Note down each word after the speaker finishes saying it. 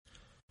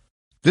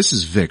This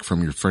is Vic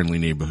from your friendly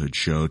neighborhood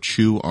show,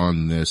 Chew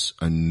on This,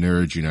 a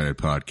Nerds United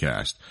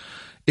podcast.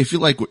 If you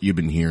like what you've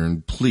been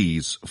hearing,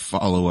 please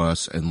follow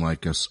us and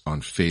like us on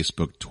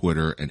Facebook,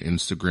 Twitter, and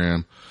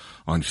Instagram.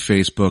 On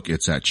Facebook,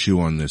 it's at Chew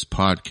on This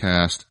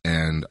podcast,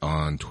 and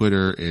on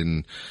Twitter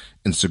and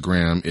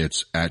Instagram,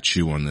 it's at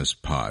Chew on This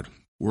pod.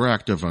 We're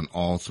active on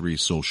all three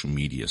social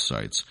media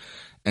sites,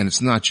 and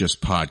it's not just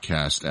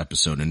podcast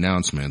episode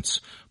announcements,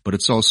 but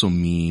it's also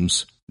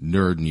memes,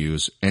 nerd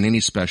news, and any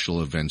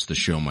special events the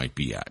show might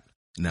be at.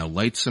 Now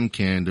light some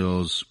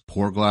candles,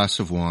 pour a glass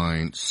of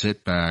wine,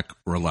 sit back,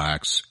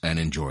 relax, and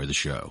enjoy the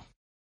show.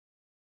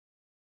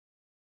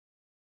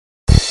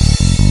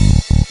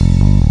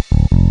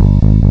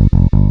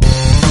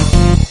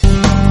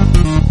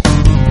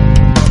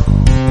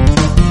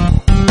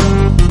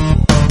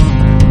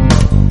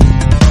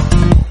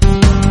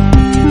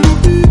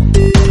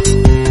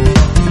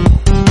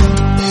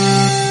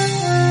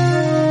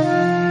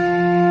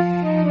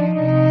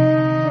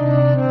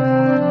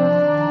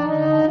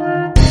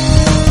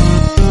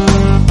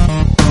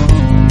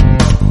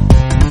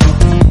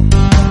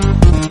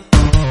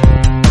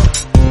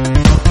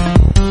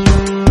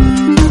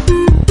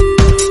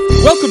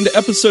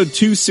 Episode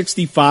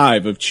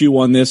 265 of Chew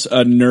on This,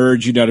 a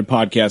Nerds United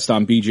podcast.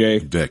 I'm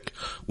BJ. Vic.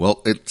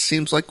 Well, it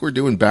seems like we're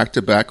doing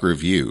back-to-back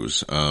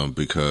reviews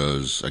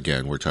because,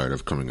 again, we're tired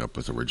of coming up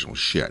with original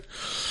shit.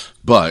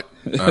 But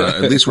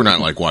at least we're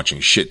not like watching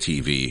shit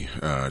TV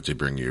to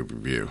bring you a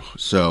review.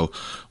 So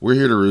we're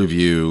here to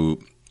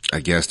review, I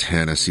guess,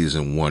 Hannah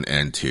season 1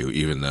 and 2,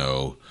 even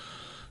though,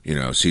 you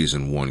know,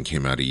 season 1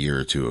 came out a year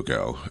or two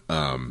ago.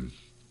 And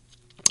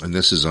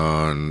this is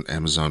on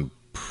Amazon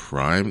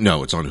Prime?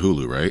 No, it's on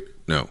Hulu, right?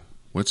 No.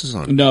 What's this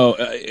on? No,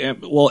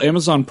 well,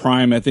 Amazon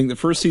Prime, I think the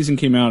first season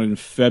came out in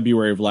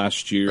February of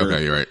last year.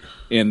 Okay, you're right.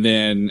 And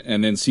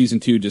then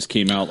season 2 just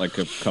came out like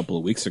a couple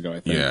of weeks ago,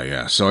 I think.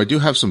 Yeah. So I do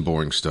have some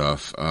boring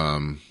stuff.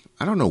 I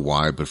don't know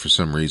why, but for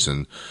some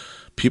reason,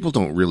 people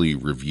don't really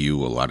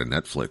review a lot of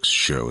Netflix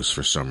shows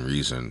for some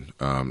reason.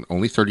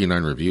 Only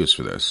 39 reviews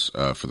for this,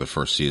 for the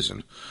first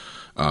season.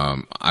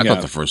 I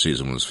thought the first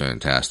season was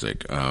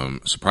fantastic.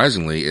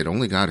 Surprisingly, it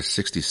only got a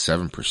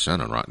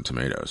 67% on Rotten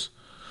Tomatoes.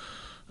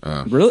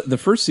 Really? The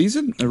first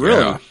season? Really?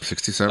 Yeah,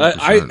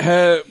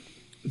 67%.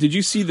 Did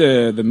you see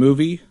the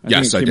movie?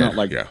 Yes, think it came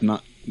I did. out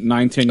like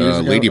 9-10 years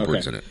ago. Lady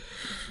Bird's in it.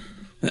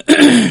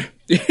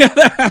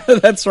 Yeah,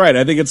 that's right.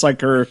 I think it's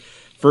like her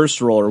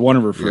first role or one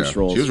of her first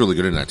roles. She was really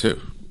good in that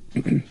too.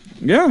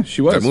 Yeah,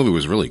 she was. That movie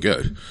was really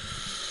good.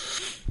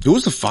 Who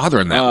was the father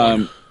in that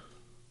one?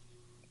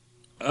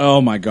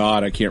 Oh my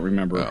God, I can't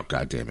remember. Oh,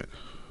 God damn it.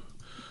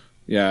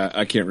 Yeah,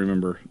 I can't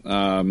remember.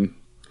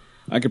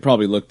 I could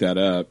probably look that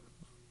up.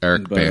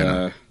 Eric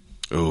Bana.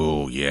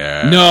 Oh,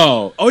 yeah.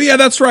 No. Oh, yeah,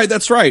 that's right.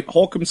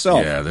 Hulk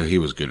himself. Yeah, he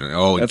was good in it.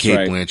 Oh, and that's Kate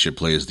right. Blanchett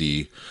plays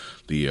the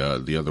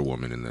other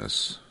woman in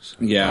this. So,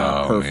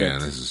 yeah,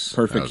 perfect. Man,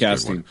 perfect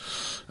casting.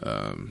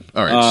 All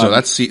right, so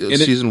that's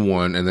season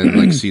 1, and then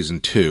like season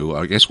 2.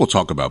 I guess we'll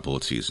talk about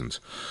both seasons.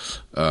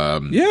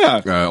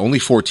 Only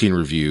 14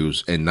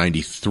 reviews and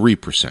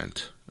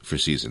 93% for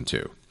season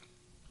 2.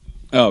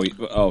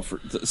 For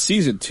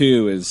season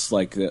 2 is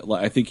like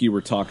I think you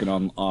were talking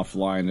on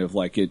offline of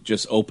like it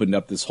just opened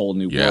up this whole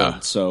new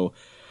world. So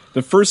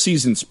the first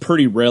season's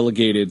pretty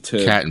relegated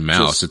to cat and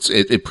mouse.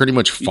 It pretty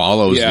much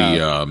follows the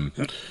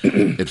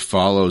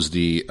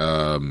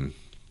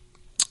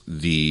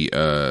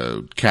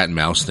cat and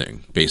mouse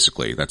thing.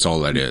 Basically, that's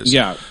all that is.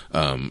 Yeah.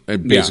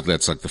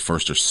 That's like the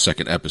first or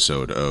second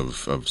episode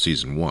of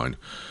season 1.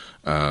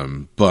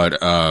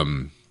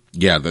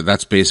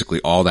 That's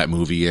basically all that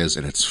movie is,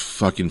 and it's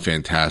fucking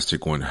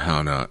fantastic when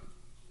Hannah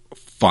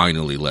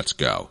finally lets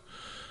go.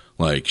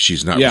 Like,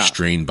 she's not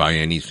restrained by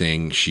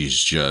anything.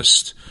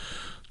 This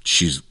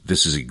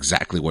is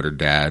exactly what her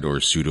dad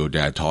or pseudo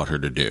dad taught her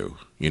to do,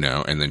 you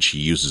know, and then she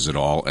uses it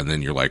all, and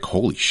then you're like,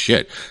 holy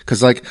shit.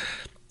 'Cause like,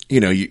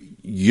 you know,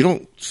 you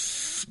don't,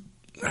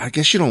 I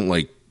guess you don't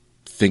like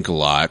think a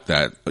lot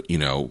that, you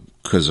know,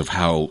 because of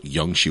how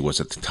young she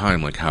was at the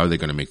time, like, how are they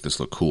going to make this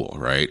look cool,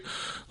 right?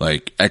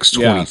 Like,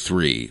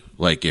 X-23,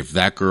 like, if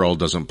that girl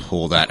doesn't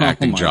pull that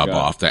acting job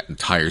off, that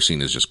entire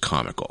scene is just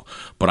comical.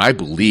 But I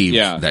believe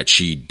that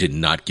she did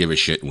not give a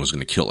shit and was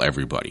going to kill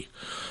everybody,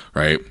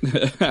 right?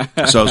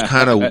 So I was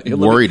kind of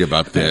worried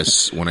about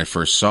this when I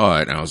first saw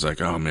it, and I was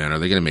like, oh, man, are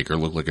they going to make her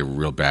look like a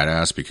real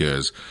badass?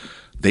 Because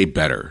they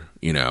better,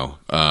 you know?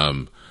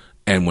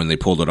 And when they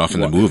pulled it off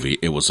in the movie,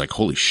 it was like,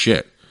 holy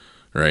shit.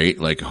 Right?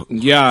 Like, she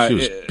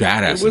was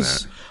badass in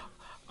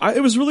that.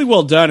 It was really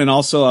well done, and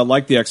also I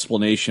like the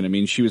explanation. I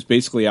mean, she was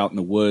basically out in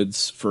the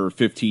woods for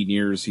 15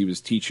 years. He was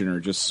teaching her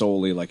just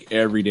solely, like,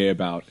 every day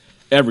about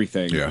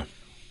everything. Yeah.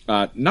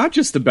 Not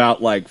just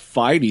about, like,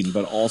 fighting,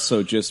 but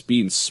also just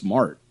being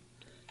smart,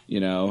 you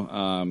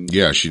know?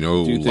 She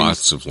knew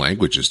lots of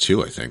languages,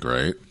 too, I think,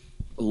 right?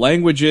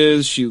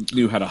 Languages, she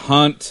knew how to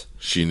hunt.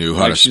 She knew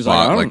how to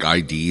spot like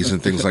IDs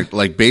and things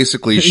like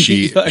basically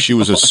she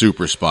was a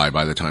super spy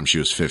by the time she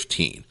was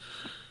 15,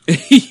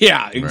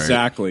 Yeah,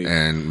 exactly. Right?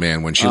 And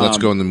man, when she lets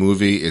go in the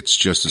movie, it's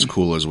just as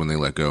cool as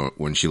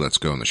when she lets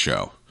go in the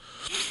show.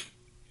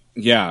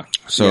 Yeah.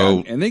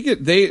 So and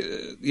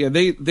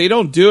they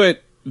don't do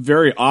it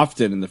very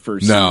often in the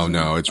first season.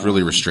 No, it's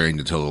really restrained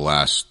until the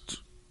last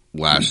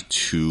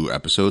 2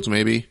 episodes,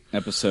 maybe.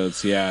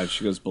 Yeah,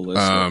 she goes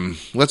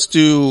ballistic. Let's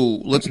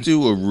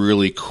do a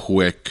really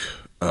quick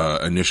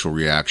initial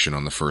reaction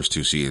on the first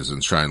 2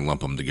 seasons. Try and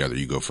lump them together.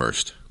 You go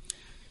first.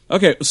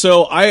 Okay,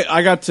 so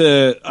I got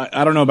to.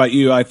 I don't know about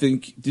you. I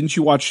think didn't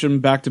you watch them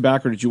back to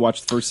back, or did you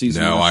watch the first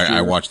season? No,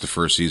 I watched the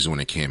first season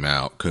when it came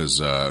out because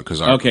our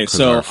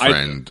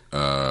friend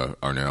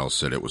Arnell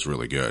said it was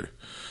really good.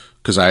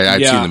 Because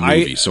I'd seen the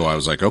movie, so I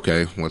was like,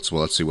 okay, let's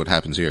see what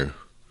happens here.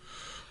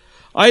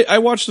 I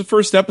watched the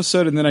first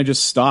episode and then I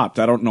just stopped.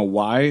 I don't know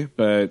why,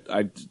 but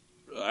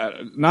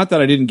not that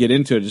I didn't get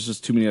into it. It's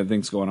just too many other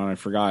things going on. I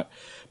forgot.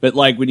 But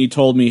like when you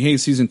told me, hey,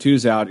 season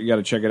 2's out, you got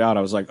to check it out.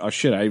 I was like, oh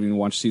shit, I didn't even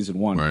watch season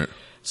 1. Right.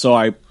 So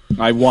I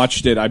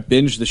watched it. I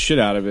binged the shit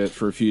out of it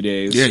for a few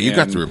days. Yeah, you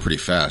got through it pretty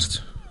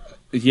fast.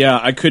 Yeah,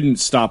 I couldn't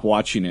stop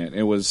watching it.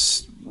 It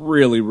was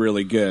really,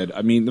 really good.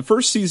 I mean, the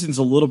first season's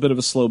a little bit of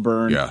a slow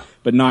burn. Yeah.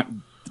 But not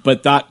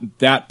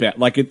that bad.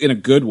 Like in a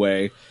good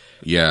way.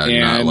 Yeah,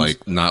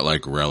 not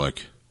like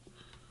Relic.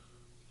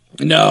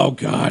 No,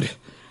 God.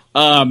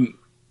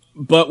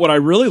 But what I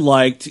really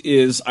liked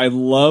is I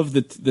love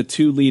the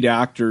 2 lead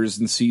actors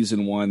in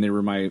season 1. They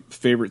were my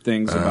favorite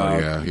things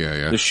about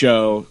the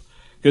show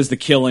because the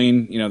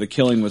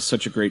Killing was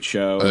such a great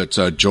show. It's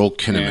Joel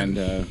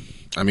Kinnaman.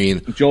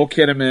 And Joel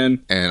Kinnaman,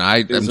 and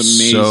I am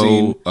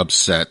so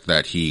upset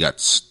that he got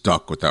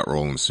stuck with that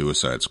role in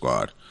Suicide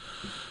Squad.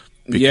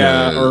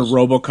 Because, or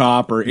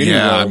RoboCop, or any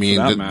role, I mean,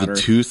 for that matter.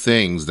 The 2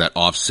 things that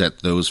offset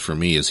those for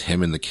me is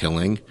him and the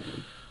Killing.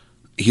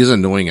 He's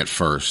annoying at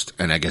first,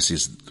 and I guess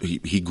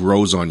he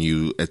grows on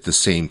you at the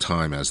same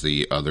time as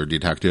the other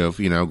detective.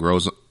 He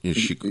grows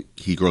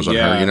on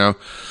her.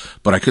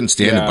 But I couldn't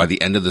stand it. By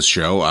the end of the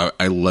show,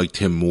 I liked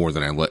him more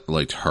than I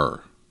liked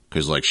her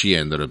because like she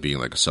ended up being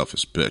like a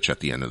selfish bitch at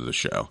the end of the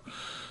show,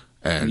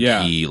 and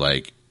he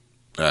like.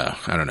 I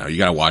don't know. You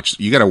gotta watch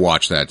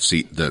that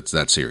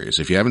series.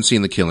 If you haven't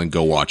seen The Killing,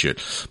 go watch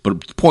it.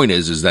 But the point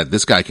is that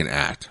this guy can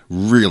act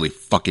really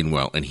fucking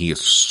well, and he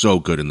is so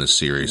good in this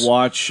series.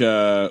 Watch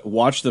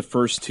the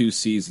first 2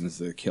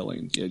 seasons of The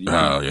Killing.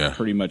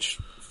 Pretty much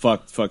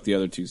fuck the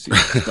other 2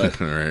 seasons.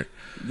 But all right.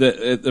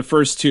 The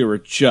first 2 are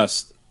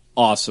just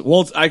awesome.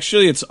 Well,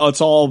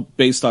 it's all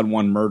based on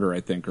one murder, I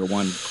think, or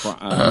one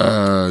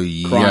crime.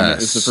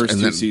 Yes, it's the first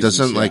and 2 seasons.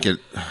 Doesn't like it.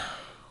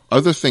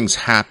 Other things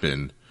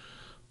happen.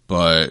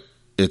 But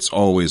it's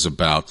always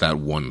about that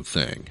one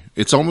thing.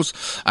 It's almost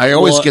I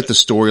always get the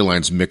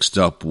storylines mixed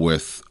up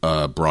with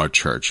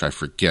Broadchurch. I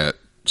forget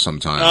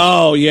sometimes.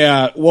 Oh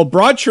yeah, well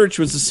Broadchurch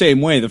was the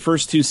same way. The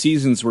first 2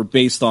 seasons were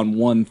based on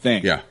one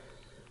thing. Yeah,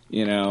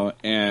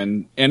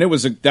 and it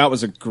was that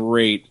was a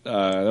great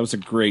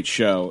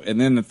show.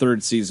 And then the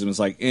 3rd season was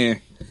like,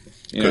 that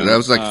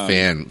was like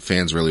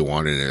fans really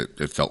wanted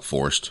it. It felt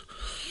forced.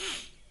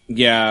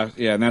 Yeah,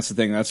 and that's the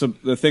thing.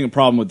 The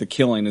problem with The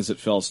Killing is it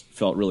felt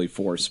really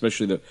forced.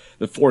 Especially the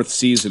 4th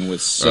season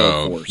was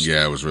so forced.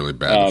 Yeah, it was really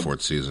bad. The 4th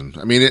season.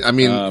 I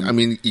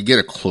mean, you get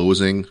a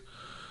closing.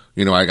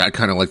 I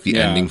kind of like the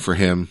ending for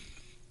him.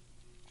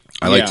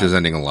 I liked his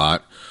ending a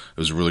lot. It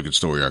was a really good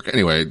story arc.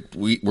 Anyway,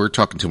 we're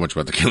talking too much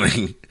about The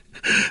Killing.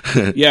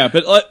 Yeah,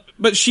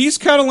 but she's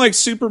kind of like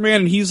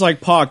Superman, and he's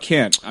like Pa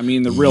Kent. I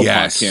mean, the real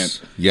Pa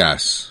Kent.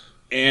 Yes.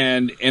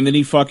 And then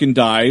he fucking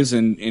dies,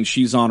 and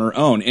she's on her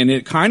own. And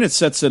it kind of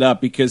sets it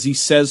up because he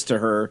says to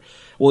her,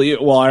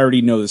 well, I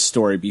already know the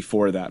story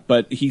before that,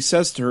 but he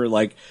says to her,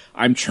 like,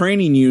 I'm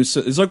training you. So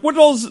it's like, what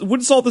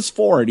is all this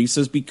for? And he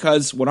says,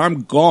 because when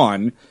I'm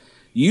gone,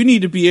 you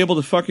need to be able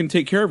to fucking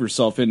take care of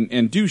yourself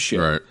and do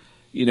shit. Right.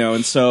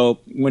 And so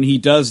when he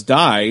does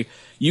die,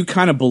 you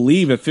kind of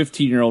believe a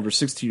 15-year-old or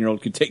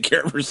 16-year-old could take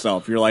care of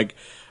herself. You're like,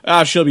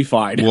 she'll be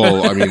fine.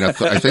 Well, I mean, I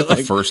think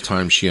the first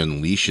time she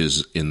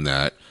unleashes in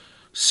that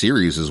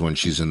series is when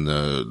she's in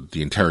the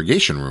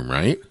interrogation room,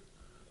 right?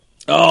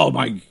 Oh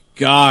my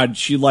God,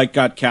 she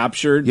got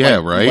captured. Yeah,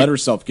 right. Let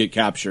herself get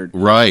captured.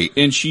 Right.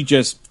 And she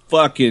just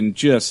fucking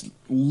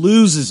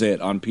loses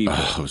it on people.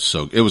 Oh,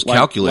 so it was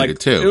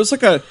calculated too. It was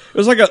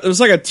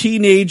like a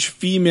teenage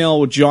female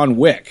with John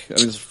Wick. I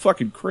mean, it was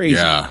fucking crazy.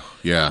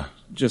 Yeah.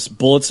 Just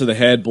bullets to the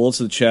head, bullets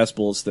to the chest,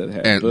 bullets to the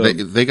head. And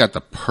they got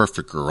the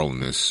perfect girl in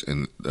this.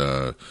 And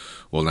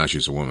well, now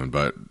she's a woman,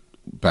 but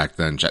back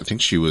then I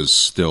think she was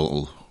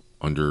still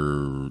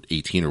under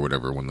 18 or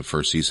whatever when the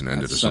first season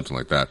ended or something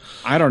like that.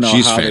 I don't know.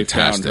 She's how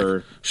fantastic. They found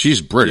her.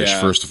 She's British,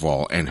 first of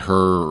all, and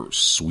her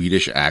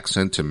Swedish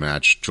accent to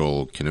match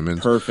Joel Kinnaman's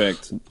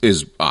perfect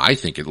is. I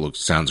think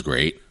sounds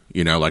great.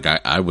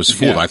 I was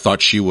fooled. I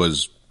thought she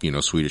was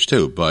Swedish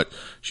too, but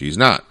she's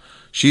not.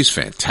 She's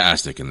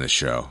fantastic in this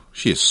show.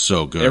 She is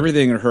so good.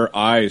 Everything in her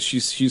eyes.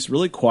 She's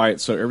really quiet,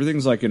 so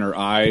everything's like in her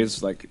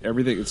eyes. Like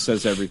everything, it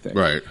says everything.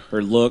 Right.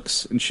 Her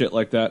looks and shit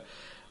like that.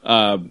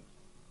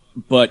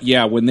 But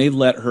yeah, when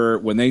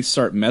they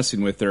start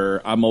messing with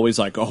her, I'm always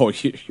like, "Oh,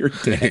 you're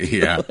dead."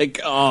 Yeah,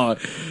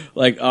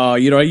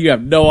 you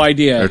have no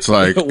idea. It's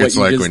like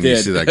when you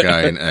see that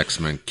guy in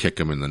X-Men kick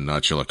him in the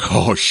nuts, you're like,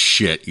 "Oh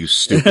shit, you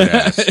stupid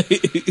ass!"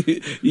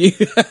 You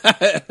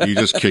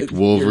just kicked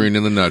Wolverine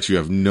in the nuts. You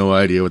have no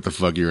idea what the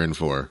fuck you're in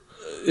for.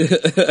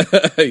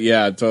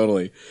 Yeah,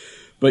 totally.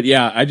 But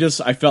yeah,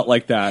 I felt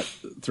like that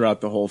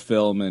throughout the whole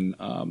film or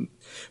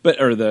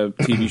the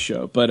TV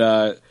show.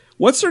 But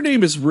what's her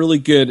name is really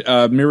good.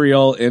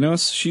 Muriel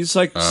Enos. She's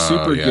like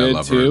super good I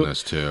love too. her in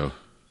this too.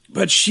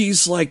 But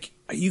she's like,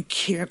 you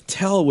can't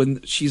tell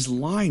when she's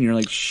lying. You're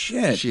like,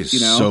 shit. She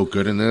is so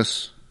good in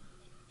this.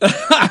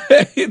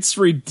 It's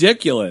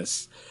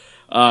ridiculous.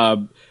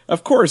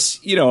 Of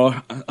course,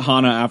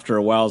 Hana after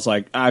a while is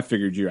like, I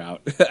figured you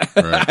out.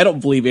 Right. I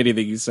don't believe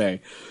anything you say.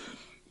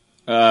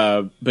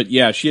 But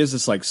yeah, she has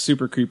this like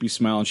super creepy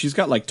smile, and she's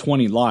got like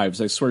 20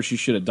 lives. I swear she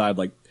should have died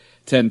like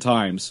 10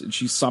 times, and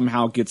she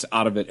somehow gets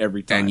out of it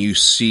every time. And you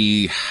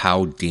see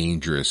how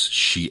dangerous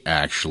she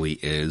actually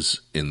is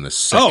in the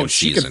second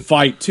season. She can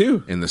fight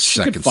too. In the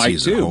second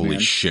season, holy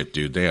shit,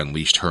 dude! They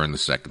unleashed her in the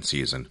second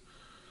season.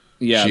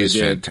 Yeah, she is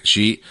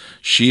fantastic.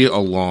 She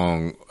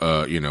along,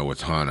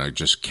 with Hana,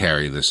 just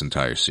carry this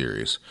entire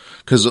series.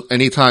 Because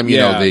anytime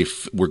they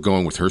were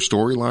going with her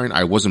storyline,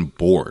 I wasn't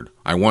bored.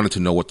 I wanted to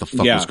know what the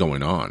fuck was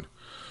going on.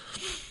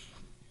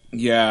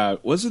 Yeah,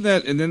 wasn't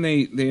that? And then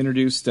they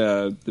introduced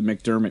the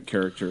McDermott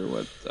character.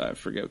 What I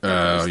forget.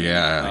 Oh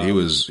yeah, he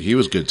was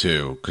good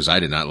too. Because I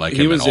did not like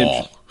him at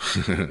all.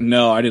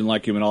 No, I didn't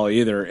like him at all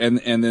either. And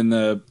then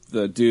the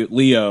dude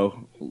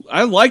Leo,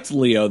 I liked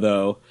Leo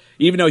though.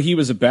 Even though he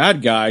was a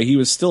bad guy, he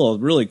was still a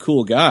really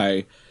cool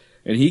guy,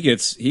 and he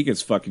gets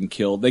fucking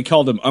killed. They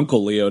called him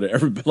Uncle Leo to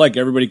everybody. Like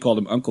everybody called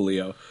him Uncle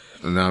Leo.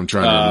 And now I'm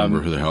trying to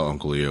remember who the hell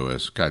Uncle Leo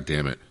is. God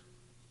damn it.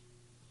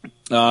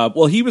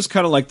 Well, he was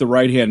kind of like the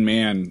right hand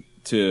man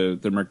to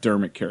the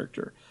McDermott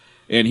character,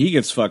 and he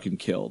gets fucking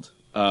killed.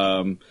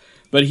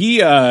 But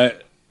he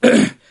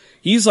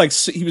he's like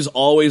he was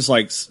always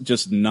like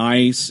just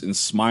nice and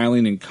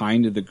smiling and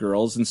kind to the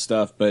girls and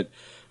stuff, but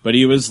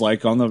he was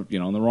like on the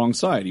on the wrong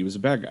side. He was a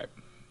bad guy.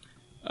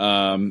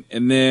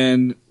 And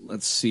then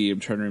let's see, I'm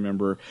trying to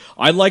remember.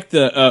 I like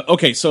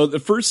the so the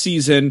first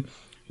season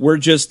we're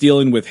just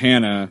dealing with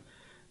Hannah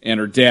and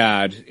her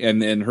dad,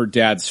 and then her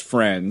dad's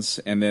friends,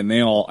 and then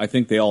I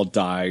think they all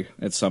die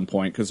at some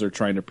point because they're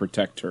trying to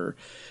protect her.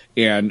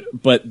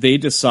 But they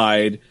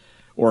decide,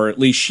 or at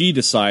least she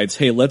decides,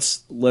 hey,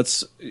 let's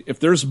if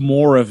there's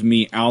more of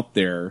me out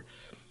there,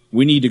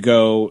 we need to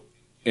go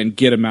and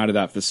get him out of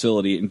that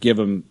facility and give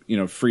him,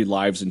 free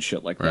lives and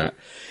shit like that.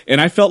 And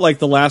I felt like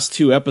the last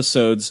two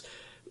episodes,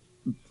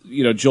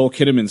 Joel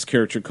Kinnaman's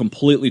character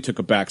completely took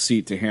a back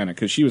seat to Hannah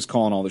because she was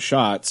calling all the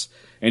shots,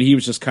 and he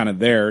was just kind of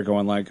there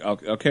going like,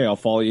 okay, I'll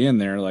follow you in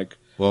there. Like,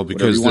 well,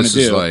 because this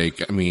is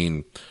like, I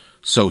mean,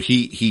 so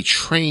he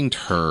trained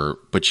her,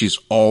 but she's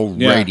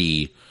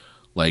already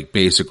like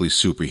basically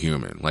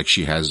superhuman. Like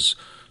she has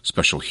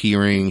special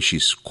hearing.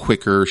 She's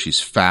quicker. She's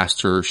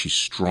faster. She's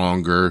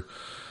stronger.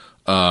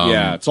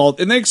 It's all,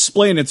 and they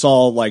explain it's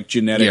all like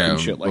genetic and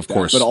shit like that. Of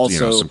course, but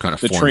also some kind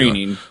of the formula.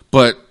 Training.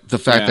 But the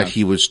fact that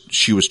she was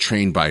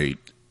trained by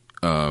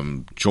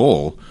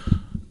Joel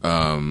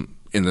in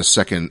the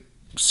second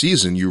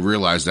season, you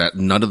realize that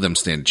none of them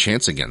stand a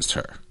chance against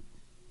her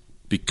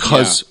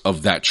because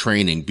of that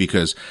training.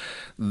 Because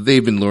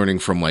they've been learning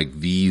from like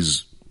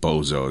these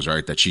bozos,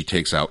 right? That she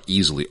takes out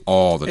easily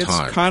all the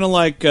time. It's kind of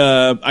like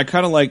what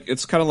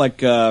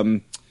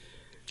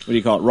do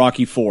you call it?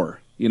 Rocky IV.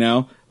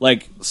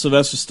 Like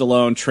Sylvester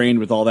Stallone trained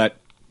with all that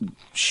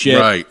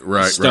shit,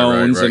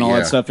 stones and all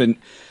that stuff, and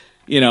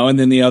and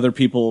then the other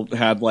people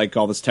had like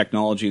all this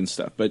technology and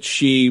stuff, but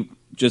she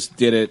just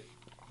did it,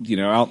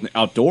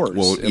 outdoors.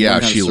 Well,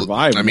 and she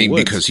survived. I mean,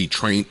 because he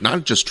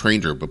not just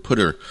trained her, but put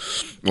her.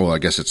 Well, I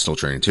guess it's still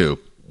training too.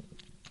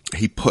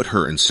 He put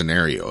her in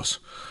scenarios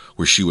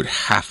where she would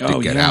have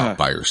to get out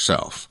by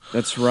herself.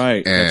 That's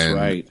right. That's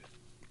right.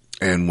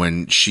 And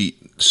when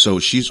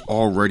she's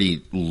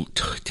already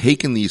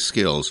taken these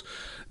skills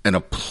and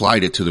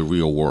applied it to the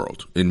real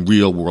world, in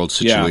real world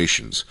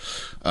situations.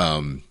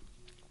 And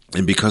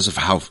because of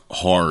how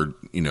hard,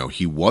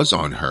 he was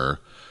on her,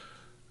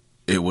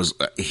 it was,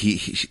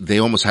 they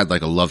almost had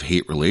like a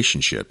love-hate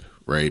relationship,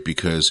 right?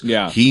 Because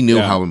he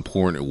knew how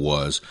important it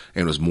was,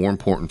 and it was more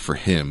important for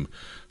him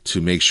to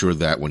make sure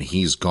that when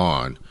he's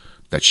gone,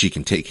 that she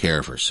can take care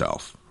of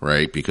herself,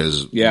 right?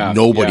 Because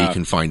nobody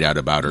can find out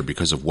about her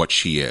because of what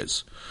she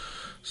is.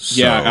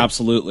 So, yeah,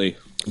 absolutely.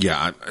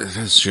 Yeah,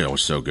 this show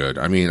was so good.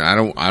 I mean, I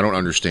don't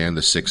understand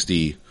the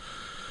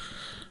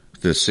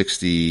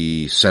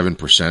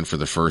 67% for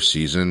the first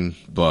season,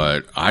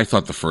 but I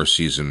thought the first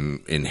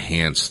season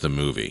enhanced the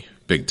movie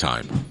big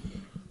time.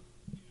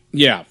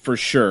 Yeah, for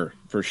sure.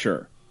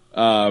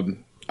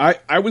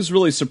 I was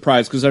really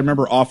surprised because I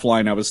remember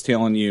offline I was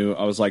telling you,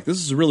 I was like,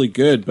 this is really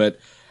good, but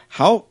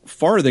how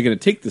far are they going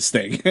to take this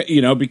thing?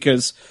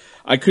 Because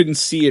I couldn't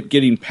see it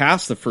getting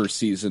past the first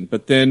season,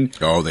 but then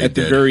at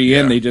the very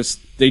end,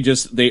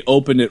 they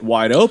opened it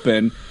wide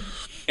open,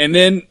 And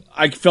then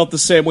I felt the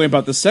same way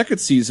about the second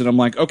season. I'm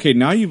like, okay,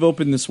 now you've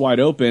opened this wide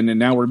open, and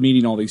now we're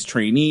meeting all these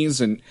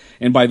trainees, and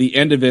by the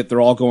end of it,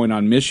 they're all going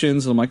on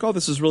missions. And I'm like, oh,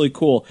 this is really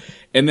cool.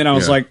 And then I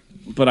was like,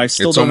 but I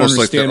still don't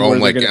understand. It's almost like their own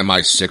like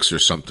MI6 or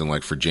something,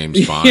 like for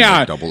James Bond,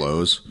 like double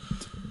O's.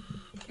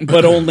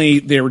 But only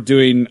they were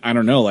doing, I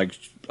don't know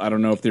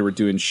if they were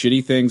doing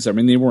shitty things. I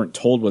mean, they weren't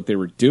told what they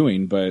were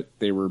doing, but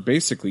they were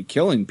basically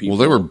killing people.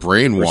 Well, they were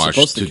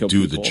brainwashed to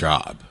do the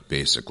job,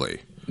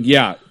 basically.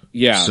 Yeah.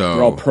 So,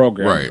 they're all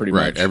programmed pretty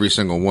much. Every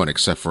single one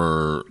except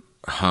for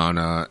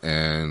Hannah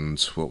and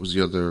what was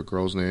the other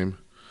girl's name?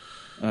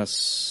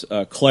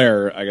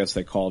 Claire, I guess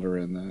they called her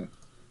in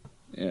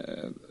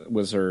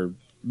the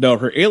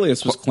her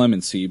alias was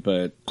Clemency,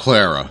 but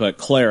Clara. But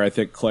Claire, I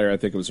think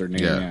it was her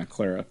name. Yeah,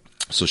 Clara.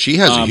 So she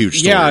has a huge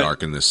story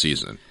arc in this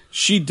season.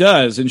 She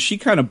does, and she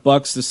kind of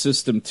bucks the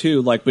system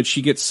too. Like, but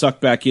she gets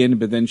sucked back in,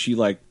 but then she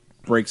like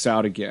breaks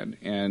out again.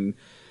 And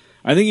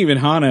I think even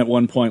Hannah at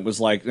one point was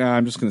like, "Nah,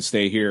 I'm just going to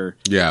stay here."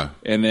 Yeah,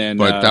 and then,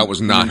 but that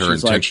was not her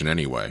intention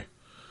anyway.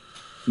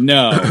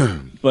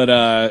 No,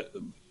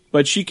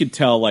 but she could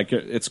tell like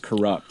it's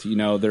corrupt. You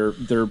know,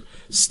 they're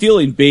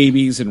stealing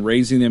babies and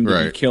raising them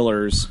to be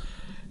killers.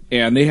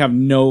 And they have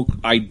no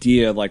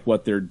idea like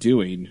what they're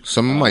doing.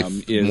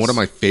 One of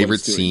my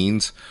favorite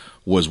scenes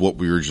was what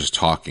we were just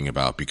talking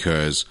about,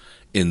 because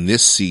in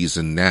this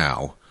season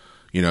now,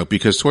 you know,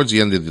 because towards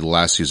the end of the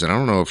last season, I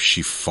don't know if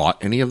she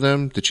fought any of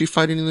them. Did she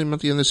fight any of them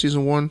at the end of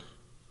season 1?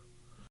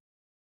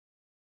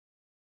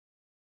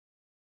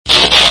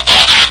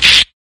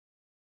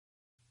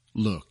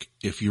 Look,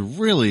 if you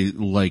really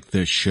like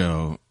this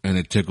show and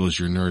it tickles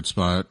your nerd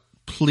spot,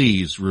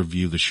 please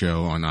review the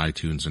show on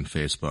iTunes and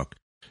Facebook.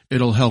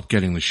 It'll help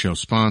getting the show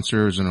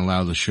sponsors and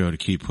allow the show to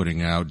keep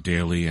putting out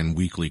daily and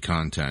weekly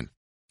content.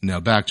 Now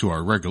back to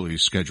our regularly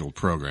scheduled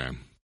program.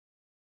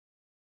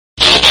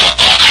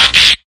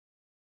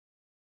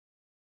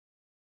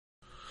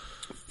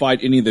 Fight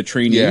any of the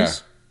trainees? Yeah.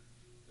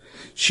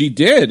 She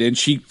did, and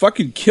she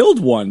fucking killed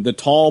one, the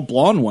tall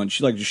blonde one.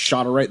 She like just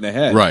shot her right in the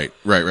head.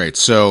 Right.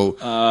 So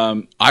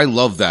I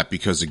love that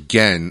because,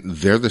 again,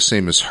 they're the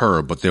same as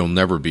her, but they'll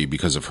never be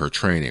because of her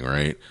training,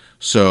 right?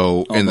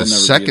 So in the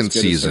second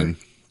season...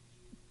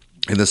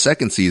 In the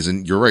second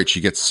season, you're right,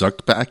 she gets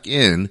sucked back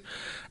in,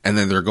 and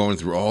then they're going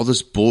through all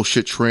this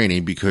bullshit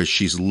training because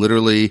she's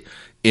literally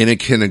in a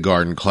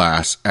kindergarten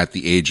class at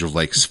the age of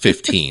like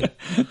 15.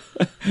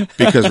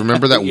 Because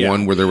remember that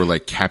one where they were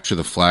like capture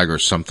the flag or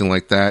something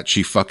like that?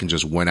 She fucking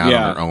just went out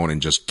on her own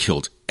and just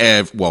killed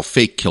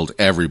fake killed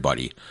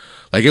everybody.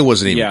 Like it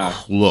wasn't even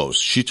close.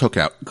 She took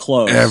out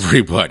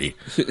everybody.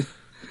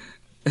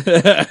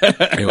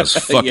 It was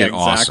fucking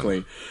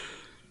awesome.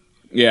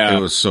 Yeah.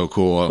 It was so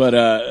cool.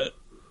 But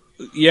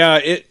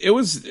it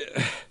was.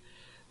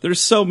 There's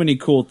so many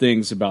cool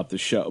things about the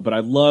show, but I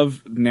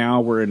love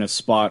now we're in a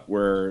spot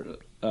where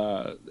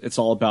it's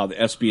all about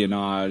the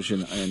espionage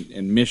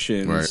and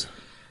missions, right.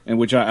 And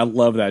which I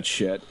love that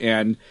shit.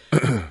 And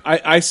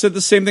I said the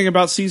same thing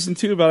about season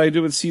 2 about I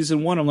did with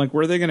season 1. I'm like,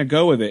 where are they going to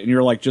go with it? And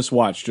you're like, just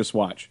watch.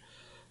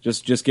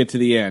 Just get to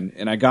the end,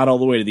 and I got all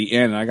the way to the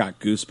end, and I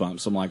got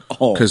goosebumps. I'm like,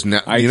 oh, because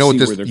now you know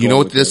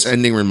what this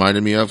ending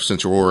reminded me of.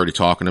 Since we're already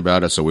talking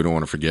about it, so we don't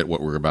want to forget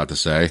what we're about to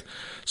say.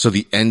 So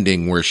the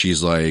ending where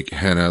she's like,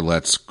 Hannah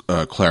lets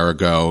Clara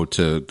go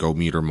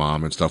meet her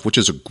mom and stuff, which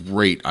is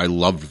I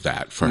loved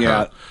that for her.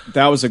 Yeah,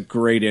 that was a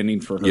great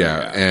ending for her.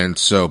 Yeah, and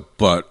so,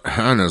 but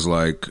Hannah's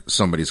like,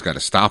 somebody's got to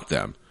stop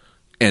them.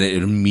 And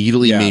it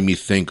immediately made me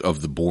think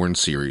of the Bourne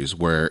series,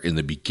 where in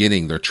the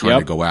beginning they're trying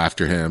to go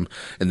after him.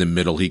 In the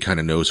middle, he kind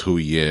of knows who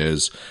he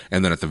is,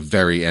 and then at the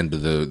very end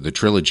of the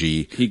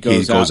trilogy, he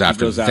goes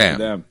after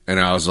them. And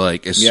I was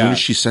like, as soon as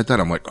she said that,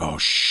 I'm like, oh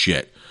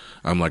shit!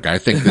 I'm like, I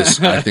think this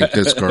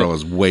girl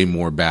is way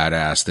more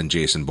badass than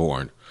Jason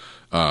Bourne,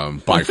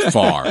 by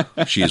far.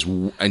 She is,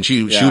 and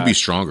she would be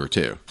stronger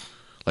too.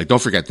 Like, don't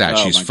forget that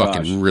she's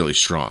fucking really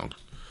strong.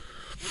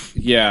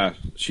 Yeah,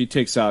 she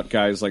takes out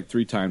guys like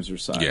 3 times her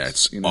size. Yeah,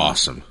 it's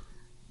awesome.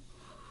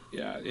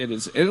 Yeah, it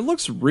is. It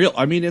looks real.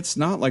 I mean, it's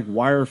not like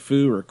wire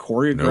fu or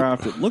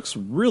choreographed. Nope. It looks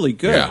really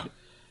good.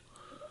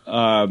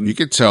 Yeah. You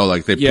could tell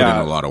like they put in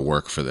a lot of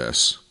work for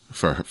this,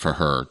 for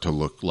her to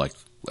look like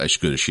as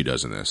good as she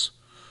does in this.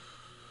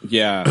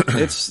 Yeah,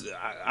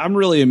 I'm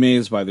really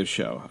amazed by this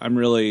show. I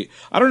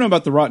don't know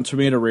about the Rotten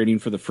Tomato rating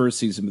for the first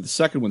season, but the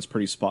second one's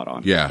pretty spot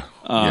on. Yeah,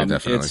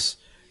 definitely.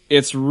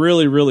 It's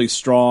really, really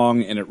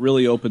strong, and it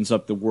really opens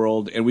up the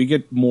world. And we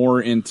get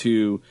more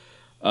into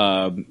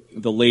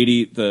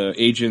the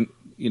agent,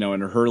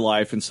 and her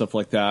life and stuff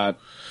like that.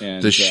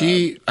 And does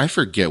she? I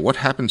forget what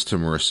happens to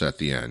Marissa at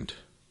the end.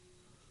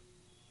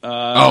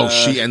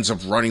 She ends up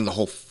running the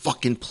whole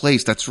fucking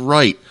place. That's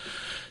right.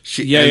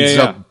 She ends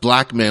up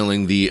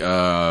blackmailing the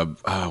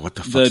what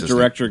the fuck? The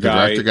director guy. The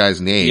director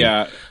guy's name.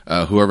 Yeah.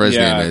 Whoever his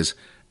name is,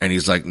 and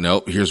he's like,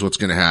 "Nope. Here's what's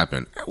going to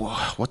happen."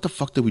 What the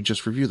fuck did we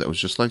just review? That was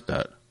just like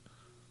that.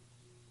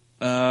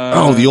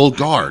 The Old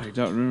Guard. I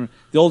don't remember.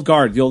 The Old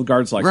Guard. The Old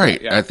Guard's like right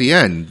that, yeah. At the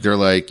end. They're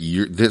like,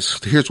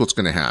 here's what's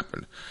going to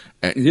happen.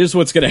 And, here's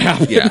what's going to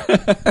happen. Yeah,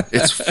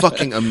 it's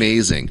fucking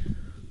amazing.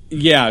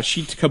 Yeah,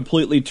 she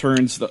completely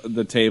turns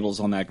the tables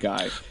on that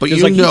guy. But he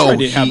tried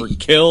to have her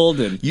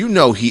killed, and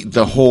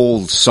the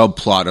whole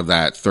subplot of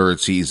that third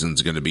season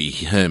is going to be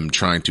him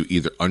trying to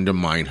either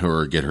undermine her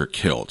or get her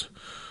killed.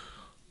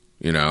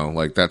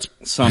 Like that's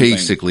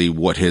basically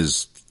what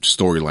his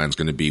storyline's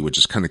going to be, which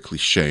is kind of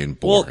cliche and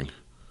boring.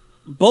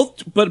 Well,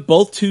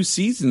 both 2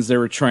 seasons they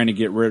were trying to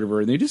get rid of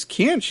her, and they just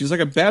can't. She's like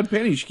a bad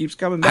penny. She keeps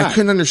coming back. I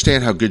couldn't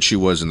understand how good she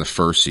was in the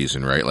first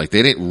season, right? Like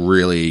they didn't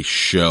really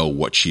show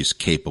what she's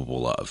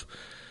capable of.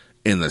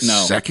 In the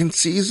second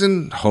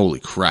season,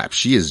 holy crap,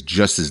 she is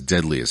just as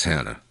deadly as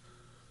Hannah.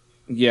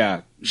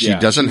 Yeah. She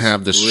doesn't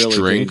have the really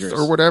strength dangerous.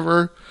 Or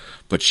whatever,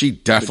 but she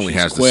definitely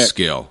has quick. The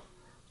skill.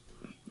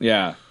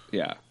 Yeah,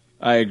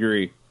 I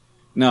agree.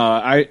 No,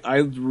 I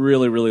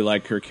really, really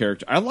like her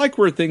character. I like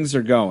where things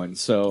are going,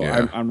 so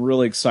yeah. I'm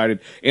really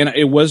excited. And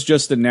it was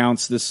just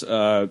announced this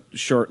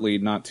shortly,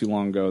 not too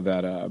long ago,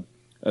 that a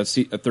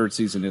third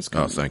season is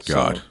coming. Oh, thank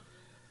God. So,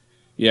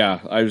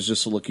 yeah, I was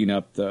just looking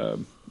up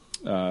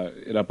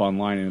it up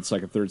online, and it's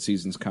like a third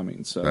season's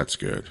coming. So that's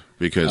good,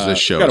 because this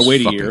show gotta is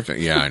wait fucking a year.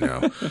 Yeah, I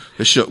know.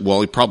 This show,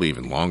 well, probably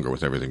even longer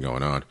with everything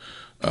going on.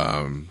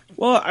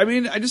 Well, I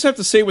mean, I just have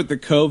to say with the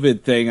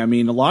COVID thing, I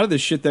mean, a lot of the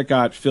shit that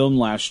got filmed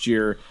last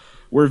year,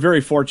 we're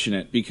very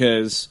fortunate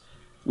because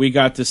we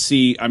got to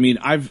see. I mean,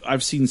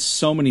 I've seen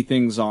so many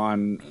things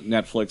on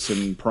Netflix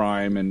and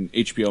Prime and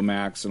HBO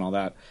Max and all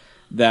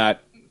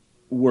that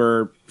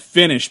were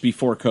finished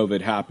before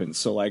COVID happened.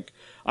 So like,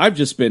 I've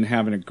just been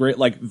having a great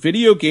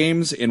video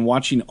games and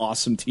watching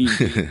awesome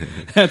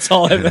TV. That's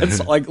all I've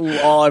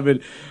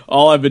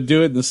been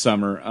doing this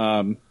summer.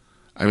 I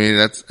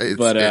mean,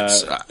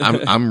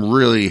 I'm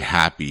really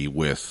happy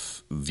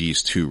with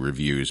these 2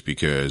 reviews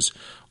because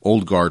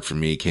Old Guard for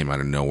me came out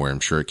of nowhere. I'm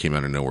sure it came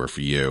out of nowhere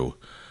for you.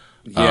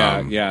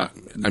 Yeah.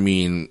 I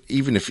mean,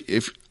 even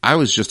if I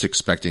was just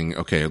expecting,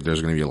 okay, there's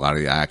going to be a lot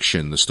of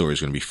action, the story's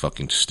going to be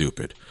fucking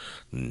stupid.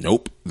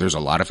 Nope. There's a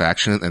lot of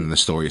action and the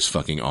story is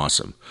fucking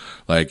awesome.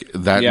 Like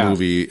that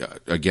movie,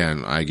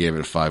 again, I gave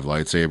it 5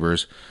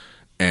 lightsabers.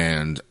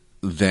 And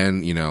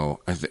then,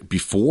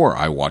 before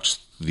I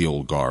watched The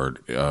Old Guard,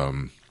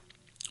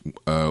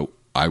 I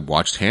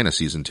watched Hannah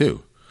season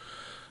 2.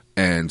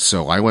 And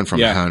so I went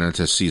from Hannah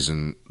to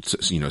season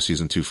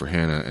 2 for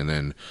Hannah, and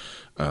then,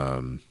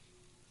 The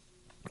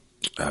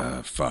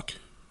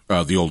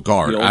Old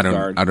Guard, out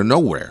of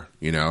nowhere,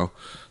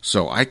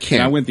 So I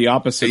can't. And I went the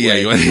opposite way. Yeah,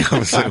 you went the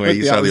opposite way.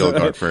 You saw The Old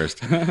Guard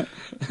first.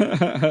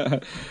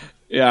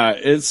 Yeah,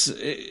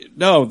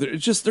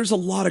 there's a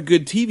lot of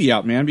good TV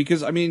out, man.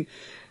 Because I mean,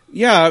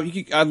 yeah,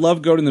 I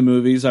love going to the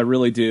movies, I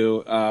really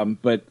do.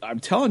 But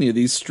I'm telling you,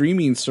 these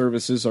streaming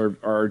services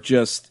are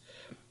just.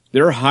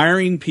 They're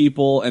hiring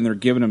people and they're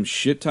giving them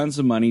shit tons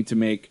of money to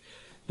make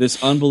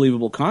this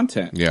unbelievable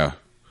content. Yeah.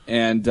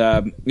 And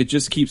it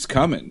just keeps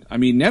coming. I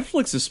mean,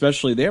 Netflix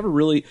especially, they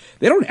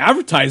don't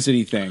advertise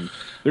anything.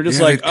 They're just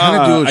they kind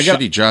of do a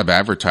shitty job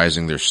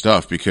advertising their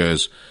stuff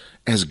because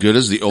as good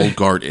as The Old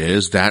Guard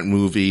is, that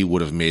movie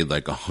would have made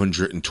like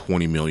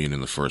 $120 million in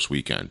the first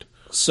weekend.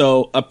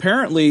 So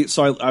apparently,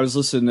 I was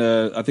listening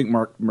to, I think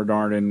Mark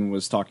Murnardin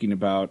was talking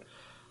about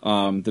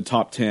the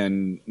top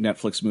 10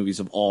 Netflix movies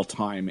of all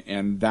time,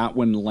 and that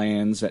one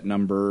lands at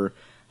number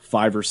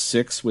 5 or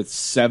 6 with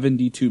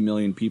 72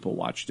 million people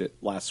watched it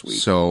last week.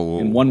 So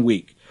in 1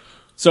 week.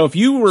 So if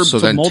you were to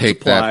then multiply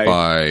take that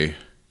by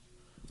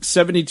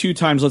 72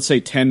 times, let's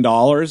say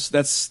 $10,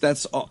 that's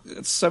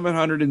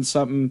 $700 and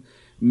something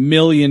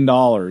million.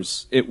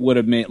 It would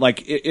have made,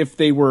 like, if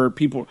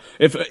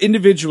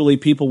individually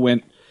people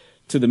went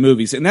to the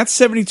movies, and that's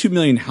 72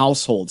 million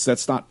households.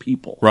 That's not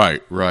people.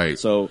 Right.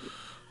 So.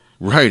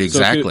 Right,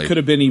 exactly. So it could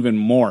have been even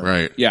more.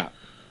 Right. Yeah.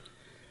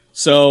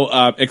 So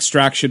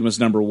Extraction was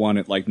number 1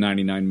 at like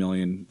 99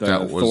 million.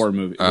 Thor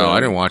movie. Oh, I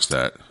didn't watch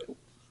that.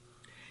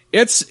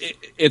 It's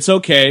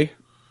okay.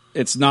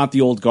 It's not The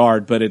Old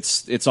Guard, but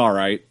it's all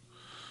right.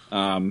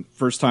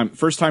 First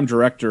time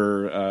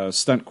director,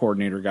 stunt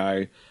coordinator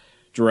guy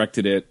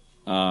directed it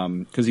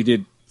because he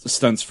did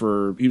stunts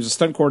he was a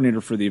stunt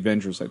coordinator for the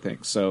Avengers, I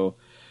think. So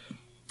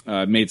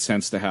it made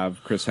sense to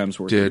have Chris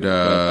Hemsworth.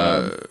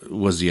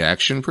 Was the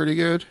action pretty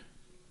good?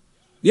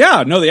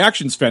 Yeah, no, the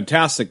action's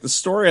fantastic. The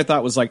story I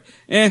thought was like,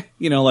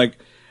 like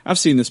I've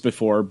seen this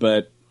before,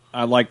 but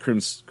I like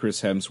Chris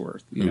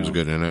Hemsworth. He was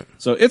good in it,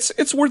 so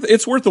it's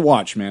worth the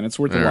watch, man. It's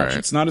worth the watch. Right.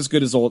 It's not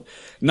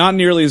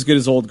nearly as good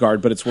as Old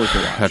Guard, but it's worth the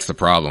watch. That's the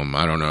problem.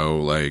 I don't know,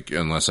 like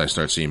unless I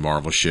start seeing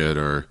Marvel shit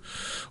or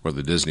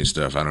the Disney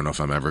stuff, I don't know if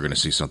I'm ever going to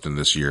see something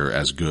this year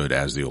as good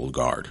as The Old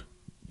Guard.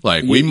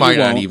 Like we might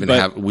not even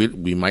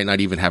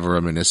have a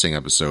reminiscing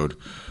episode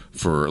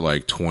for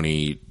like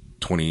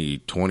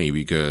 2020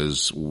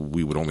 because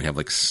we would only have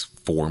like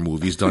 4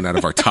 movies done out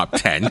of our top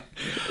 10.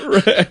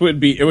 It would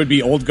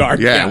be Old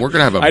Guard. Yeah, and we're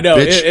gonna have we're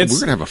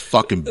gonna have a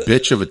fucking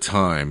bitch of a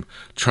time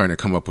trying to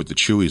come up with the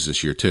Chewies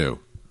this year too.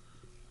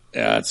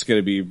 Yeah, it's going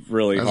to be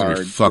really That's hard.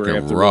 Gonna be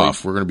fucking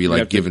rough. We're going to be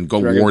like giving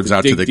awards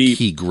out to the deep.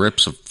 key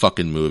grips of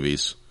fucking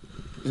movies.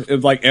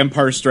 If, like,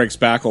 Empire Strikes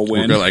Back will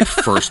win. We're like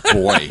First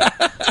Boy.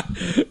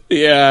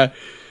 Yeah.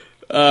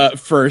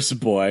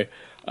 First Boy.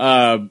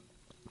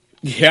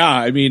 Yeah,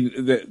 I mean,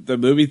 the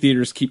movie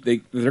theaters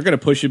they're going to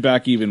push it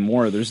back even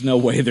more. There's no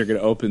way they're going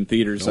to open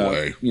theaters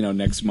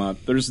next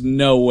month. There's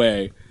no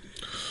way.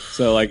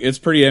 So, like, it's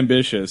pretty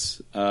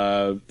ambitious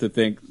to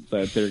think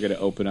that they're going to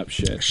open up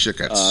shit. Shit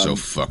got so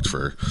fucked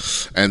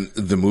and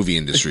the movie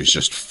industry is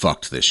just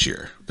fucked this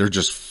year. They're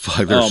just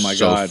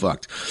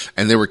fucked.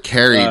 And they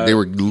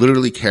were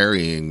literally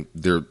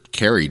they're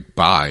carried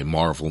by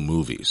Marvel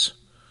movies.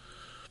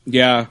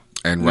 Yeah.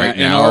 And right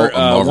now,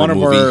 a Marvel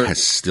movie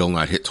has still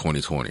not hit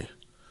 2020.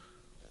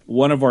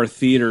 One of our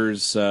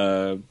theaters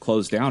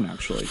closed down,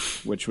 actually,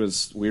 which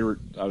was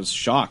I was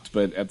shocked,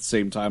 but at the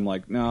same time,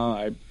 like,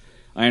 no,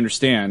 I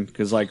understand,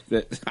 because like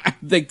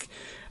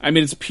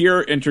it's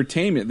pure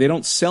entertainment. They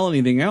don't sell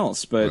anything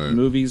else but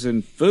movies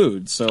and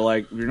food. So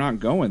like, you're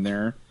not going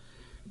there.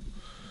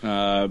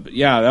 But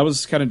yeah, that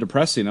was kind of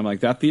depressing. I'm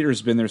like, that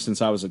theater's been there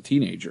since I was a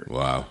teenager.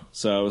 Wow.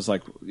 So I was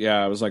like,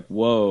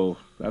 whoa,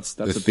 that's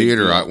the a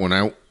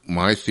theater.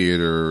 My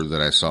theater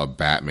that I saw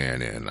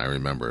Batman in, I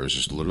remember it was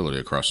just literally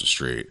across the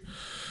street.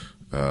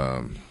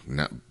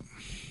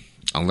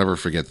 I'll never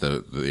forget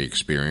the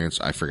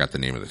experience. I forgot the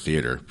name of the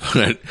theater,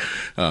 but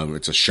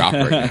it's a shop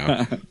right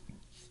now.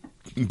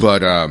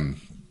 But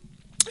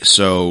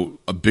so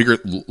a bigger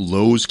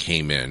Lowe's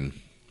came in,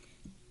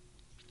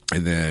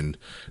 and then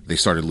they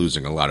started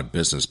losing a lot of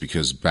business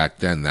because back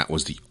then that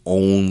was the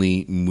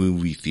only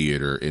movie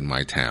theater in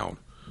my town,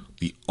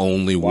 the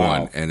only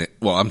one. And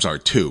I'm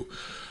sorry, two.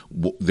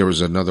 There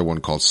was another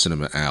one called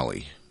Cinema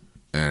Alley.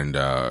 And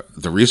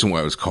the reason why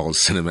it was called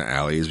Cinema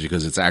Alley is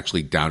because it's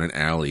actually down an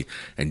alley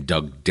and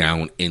dug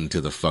down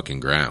into the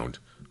fucking ground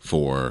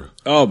for...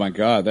 Oh, my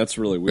God. That's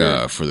really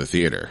weird. For the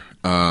theater.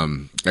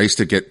 I used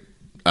to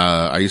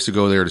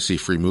go there to see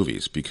free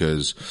movies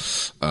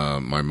because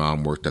my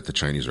mom worked at the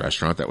Chinese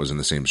restaurant that was in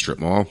the same strip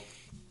mall.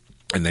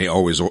 And they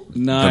always... The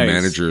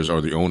managers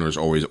or the owners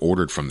always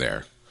ordered from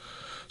there.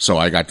 So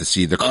I got to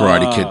see The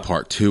Karate Kid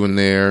Part 2 in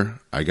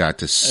there. I got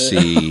to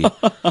see... with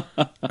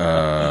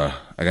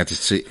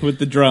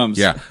the drums.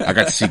 Yeah, I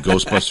got to see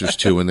Ghostbusters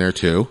 2 in there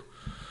too.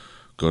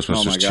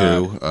 Ghostbusters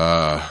 2.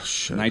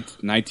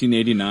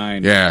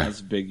 1989. Yeah,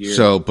 that's a big year.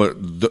 So,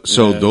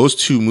 those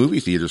two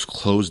movie theaters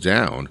closed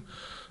down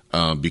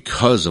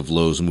because of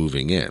Lowe's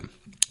moving in.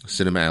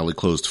 Cinema Alley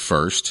closed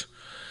first,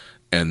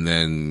 and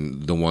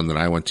then the one that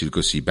I went to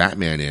go see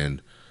Batman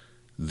in.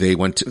 They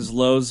went to... Is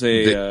Lowe's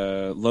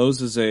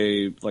Lowe's is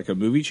a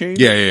movie chain?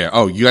 Yeah.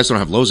 Oh, you guys don't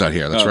have Lowe's out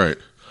here. That's right.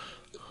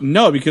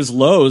 No, because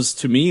Lowe's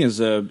to me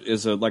is a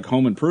like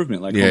home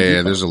improvement. Like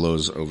there's a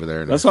Lowe's over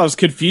there. That's why I was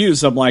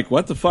confused. I'm like,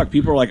 what the fuck?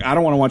 People are like, I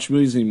don't want to watch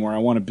movies anymore. I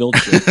want to build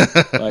shit.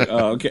 Like,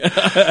 oh, okay,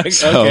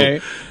 okay.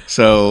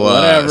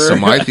 So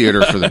my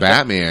theater for the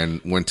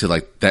Batman went to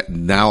like that.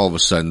 Now all of a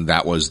sudden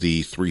that was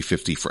the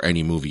 $350 for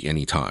any movie,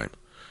 anytime.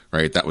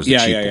 Right? That was the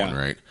cheap one,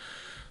 right?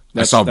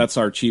 That's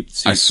our cheap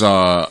seats. I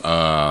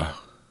saw,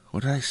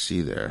 what did I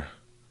see there?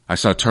 I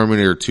saw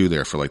Terminator 2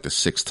 there for like the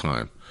sixth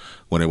time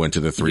when I went to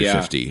the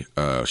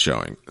 $350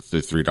 showing, the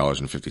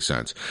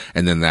 $3.50.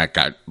 And then that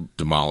got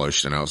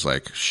demolished, and I was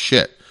like,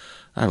 shit,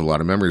 I have a lot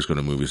of memories going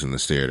to movies in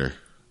this theater.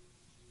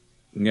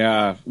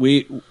 Yeah,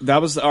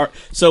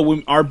 so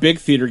when our big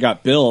theater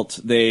got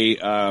built, the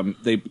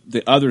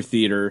other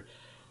theater,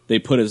 they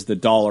put as the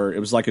 $1, it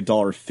was like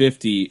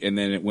 $1.50, and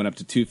then it went up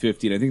to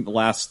 $2.50, and I think the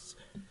last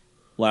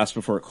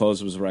before it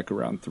closed was like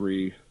around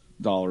 $3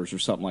 or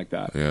something like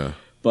that. Yeah.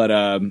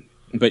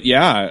 But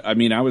yeah, I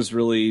mean, I was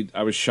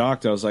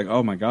shocked. I was like,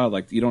 oh my God,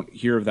 like you don't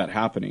hear of that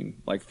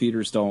happening. Like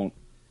theaters don't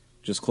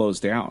just close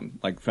down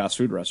like fast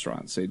food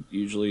restaurants. They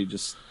usually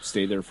just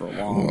stay there for a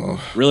long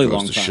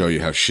time. To show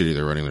you how shitty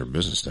they're running their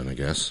business then, I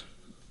guess.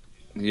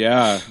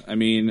 Yeah. I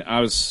mean,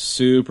 I was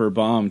super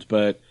bummed,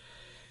 but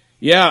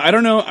yeah, I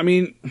don't know. I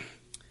mean,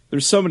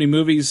 there's so many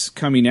movies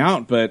coming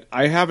out, but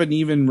I haven't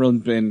even really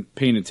been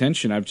paying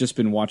attention. I've just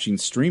been watching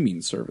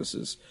streaming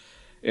services,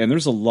 and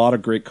there's a lot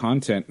of great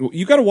content.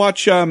 You got to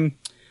watch. You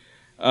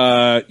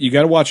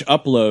got to watch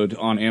Upload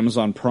on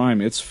Amazon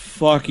Prime. It's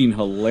fucking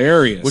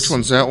hilarious. Which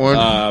one's that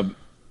one?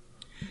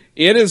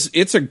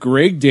 It's a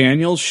Greg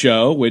Daniels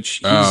show, which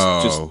he's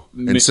just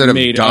instead of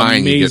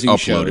dying, you get uploaded,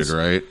 shows.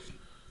 Right?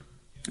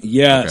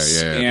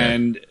 Yes, okay.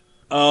 And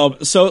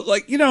so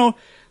like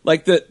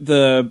like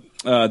the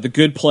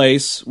Good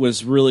Place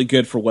was really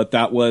good for what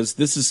that was.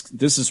 This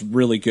is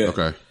really good.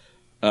 Okay.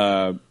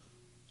 Not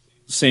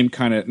same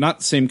kind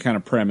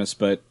of premise,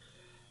 but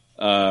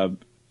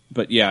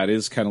yeah, it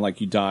is kind of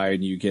like you die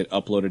and you get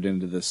uploaded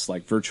into this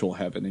like virtual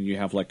heaven, and you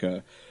have like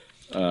a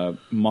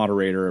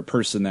moderator, a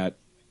person that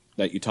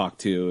you talk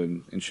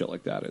to and shit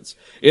like that.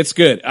 It's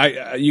good.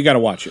 You got to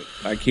watch it.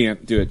 I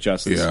can't do it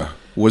justice. Yeah.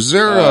 Was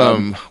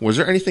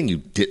there anything you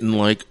didn't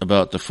like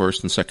about the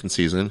first and second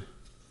season?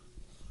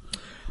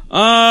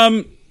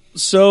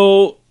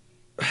 So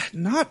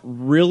not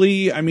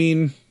really. I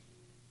mean,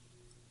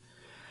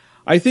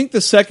 I think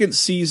the second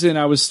season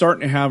I was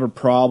starting to have a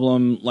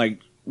problem, like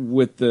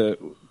with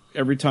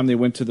every time they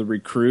went to the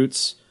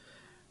recruits.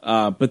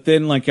 But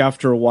then, like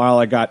after a while,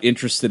 I got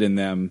interested in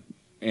them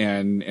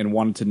and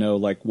wanted to know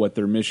like what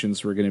their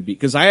missions were going to be,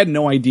 because I had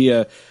no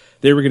idea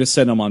they were going to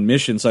send them on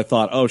missions. I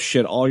thought, oh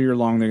shit, all year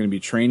long they're going to be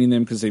training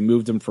them because they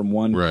moved them from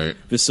one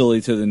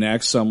facility to the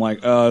next. So I'm like,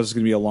 oh, this is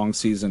going to be a long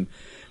season.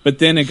 But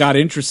then it got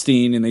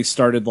interesting and they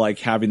started like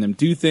having them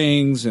do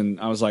things, and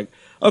I was like,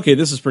 okay,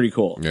 this is pretty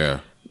cool. Yeah.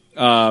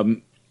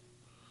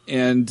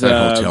 And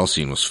that hotel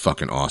scene was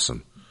fucking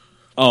awesome.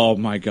 Oh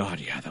my god,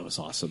 yeah, that was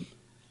awesome.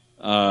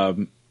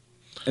 And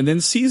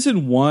then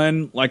season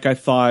 1, like I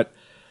thought,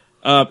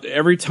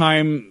 every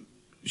time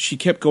she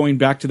kept going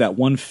back to that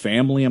one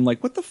family, I'm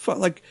like, what the fuck?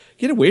 Like,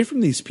 get away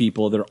from these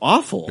people. They're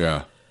awful.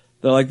 Yeah.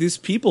 They're like, these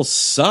people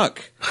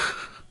suck.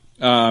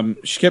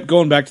 She kept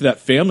going back to that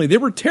family. They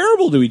were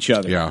terrible to each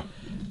other. Yeah.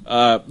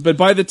 But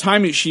by the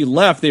time she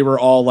left, they were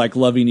all like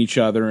loving each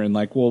other and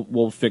like,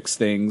 we'll fix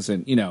things,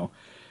 and you know.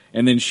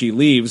 And then she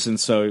leaves, and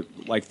so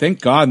like, thank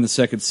God in the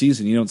second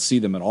season you don't see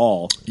them at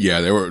all.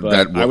 Yeah, they were.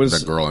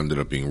 That girl ended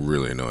up being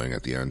really annoying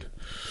at the end.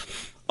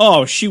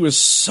 Oh, she was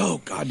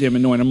so goddamn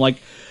annoying. I'm like,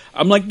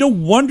 no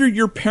wonder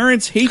your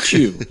parents hate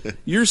you.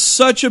 You're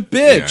such a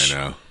bitch. Yeah,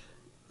 I know.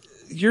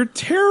 You're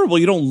terrible.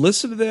 You don't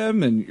listen to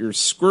them, and you're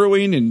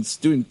screwing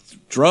and doing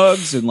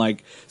drugs and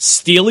like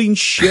stealing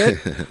shit.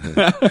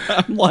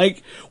 I'm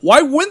like,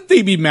 why wouldn't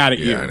they be mad at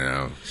you? Yeah, I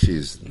know.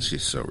 She's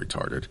so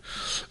retarded.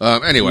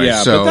 Anyway,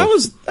 yeah, so but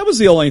that was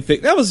the only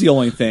thing. That was the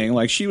only thing.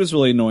 Like, she was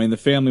really annoying. The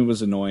family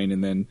was annoying,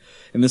 and then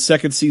in the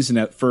second season,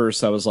 at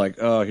first, I was like,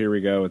 oh, here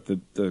we go with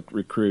the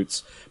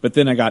recruits. But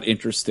then I got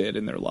interested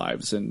in their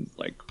lives, and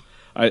like,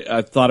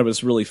 I thought it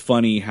was really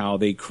funny how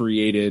they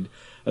created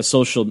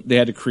they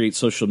had to create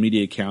social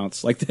media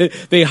accounts. Like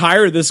they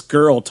hire this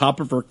girl,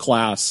 top of her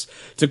class,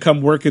 to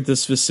come work at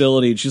this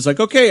facility, and she's like,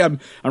 okay, I'm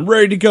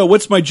ready to go.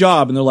 What's my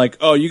job? And they're like,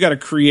 oh, you got to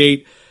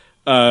create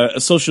a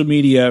social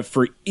media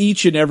for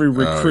each and every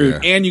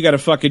recruit, and you got to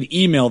fucking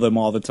email them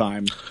all the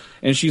time.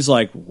 And she's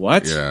like,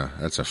 what? Yeah,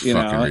 that's a fucking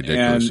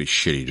ridiculously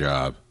shitty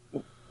job.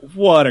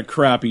 What a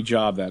crappy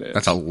job that is.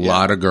 That's a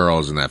lot of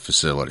girls in that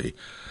facility.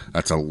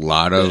 That's a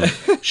lot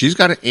of... She's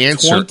got to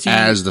answer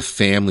as the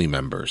family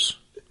members.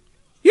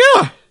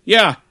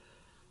 Yeah.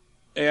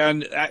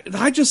 And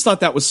I just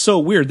thought that was so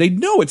weird. They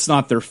know it's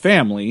not their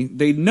family.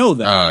 They know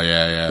that. Oh,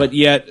 yeah. But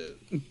yet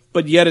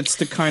it's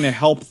to kind of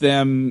help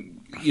them,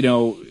 you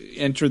know,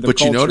 enter the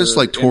culture. But you notice,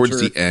 like, towards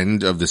the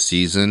end of the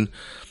season,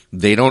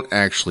 they don't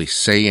actually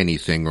say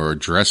anything or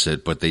address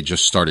it, but they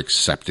just start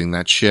accepting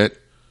that shit.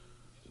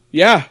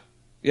 Yeah.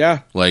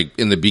 Like,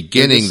 in the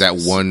beginning, that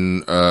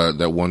one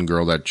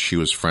girl that she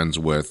was friends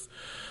with,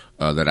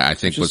 that I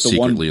think was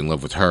secretly in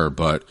love with her,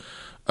 but...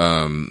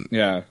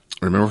 yeah.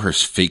 Remember her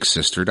fake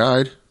sister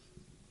died?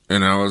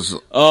 And I was...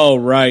 Oh,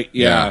 right.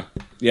 Yeah.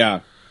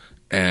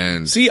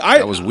 And see,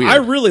 that was weird. I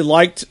really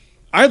liked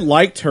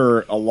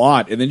her a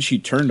lot, and then she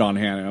turned on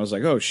Hannah, and I was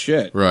like, oh,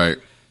 shit. Right.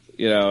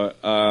 You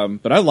know,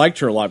 but I liked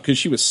her a lot because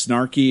she was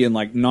snarky and,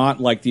 like, not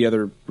like the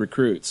other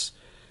recruits.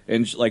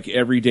 And, like,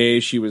 every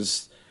day she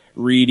was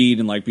reading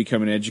and, like,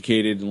 becoming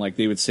educated, and, like,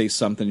 they would say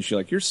something, and she's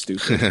like, you're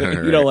stupid.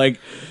 Right. You know, like,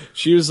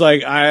 she was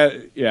like,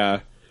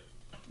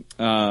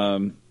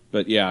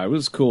 but yeah, it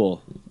was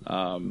cool.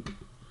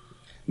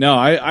 No,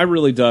 I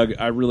really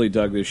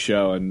dug this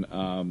show,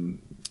 and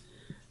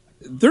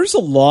there's a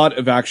lot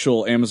of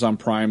actual Amazon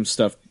Prime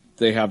stuff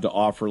they have to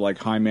offer, like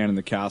High Man in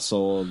the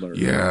Castle.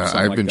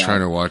 I've been trying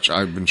to watch.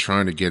 I've been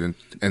trying to get in,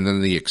 and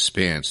then The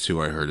Expanse too.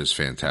 I heard is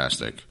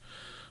fantastic.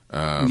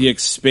 The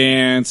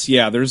Expanse,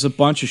 yeah. There's a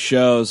bunch of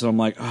shows, and I'm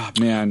like, oh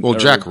man. Well,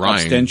 Jack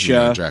Ryan,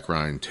 Jack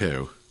Ryan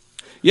too.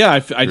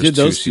 Yeah, I did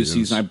those two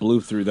seasons. I blew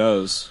through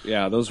those.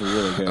 Yeah, those were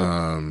really good.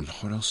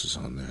 What else is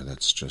on there?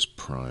 That's just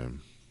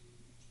Prime.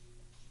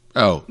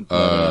 Oh,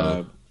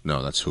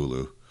 no, that's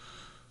Hulu.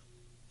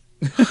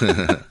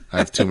 I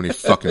have too many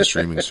fucking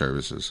streaming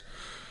services.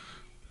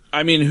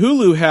 I mean,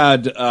 Hulu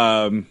had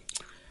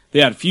they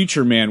had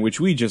Future Man, which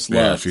we just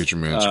loved. Yeah, Future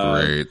Man's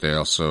great. They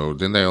also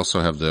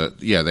have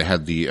they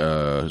had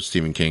the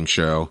Stephen King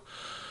show.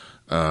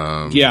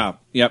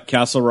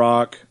 Castle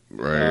Rock.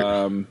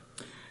 Right.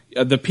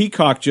 The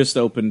Peacock just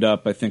opened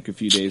up, I think, a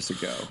few days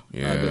ago.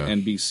 Yeah, the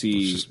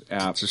NBC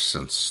app. It just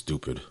sounds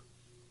stupid.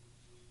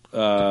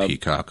 The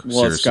Peacock.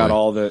 Well, seriously. it's got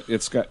all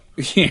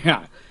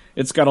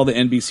the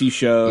NBC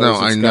shows. No,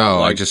 I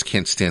know. I just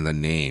can't stand the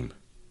name.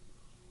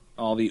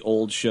 All the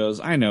old shows.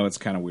 I know it's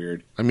kind of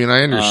weird. I mean,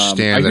 I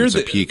understand that it's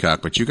a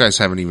peacock, but you guys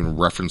haven't even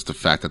referenced the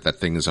fact that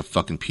thing is a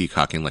fucking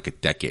peacock in like a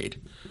decade.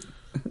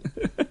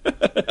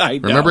 I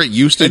know. Remember, it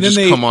used to just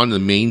come on the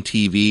main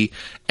TV,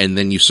 and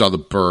then you saw the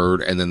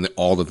bird, and then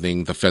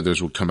the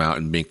feathers would come out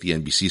and make the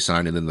NBC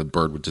sign, and then the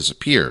bird would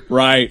disappear.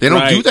 Right. They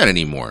don't do that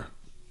anymore.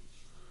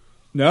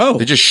 No.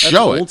 They just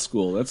show it. Old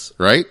school. That's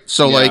right.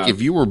 So, like, if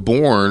you were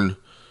born,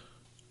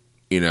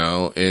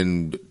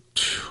 in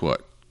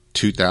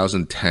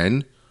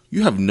 2010,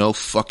 you have no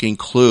fucking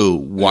clue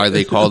why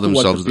they call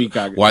themselves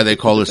why they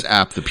call this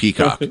app the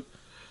Peacock.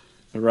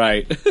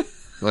 Right.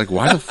 Like,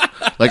 why the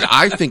like,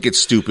 I think it's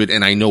stupid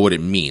and I know what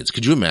it means.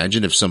 Could you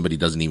imagine if somebody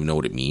doesn't even know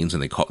what it means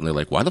and they're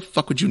like, why the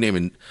fuck would you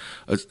name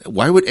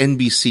why would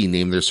NBC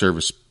name their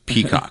service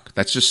Peacock?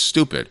 That's just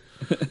stupid.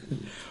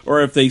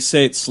 Or if they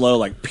say it slow,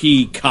 like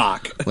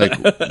peacock. Like,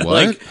 what?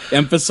 Like,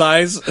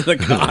 emphasize the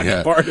cock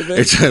part of it.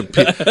 It's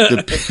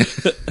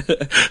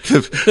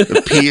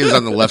the P is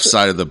on the left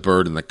side of the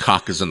bird and the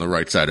cock is on the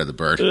right side of the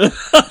bird.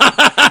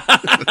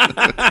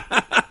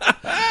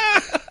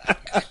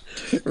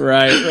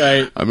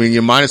 Right. I mean,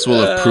 you might as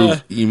well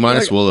approve. You might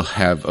as well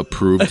have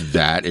approved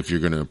that if you're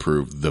going to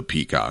approve the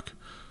peacock.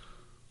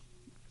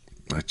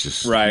 That's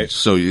just right.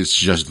 So it's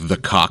just the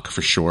cock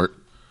for short,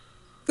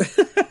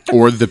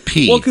 or the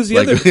P. Well, because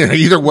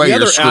either way,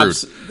 you're screwed.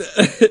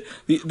 Apps,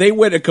 they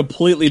went a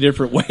completely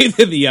different way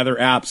than the other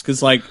apps.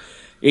 Because like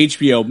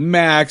HBO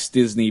Max,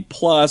 Disney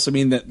Plus. I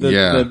mean,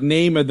 the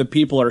name of the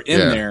people are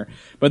in there,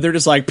 but they're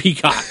just like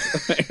Peacock.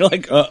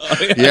 Like,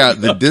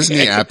 the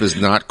Disney app is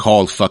not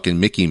called fucking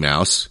Mickey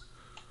Mouse.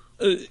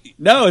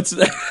 No, it's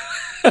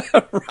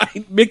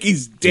right.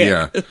 Mickey's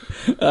dead.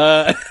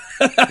 Yeah.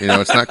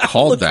 It's not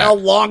called that. How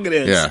long it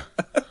is. Yeah.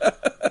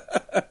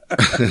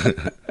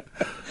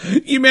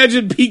 You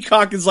imagine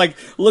Peacock is like,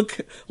 look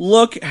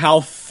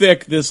how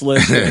thick this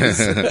list is.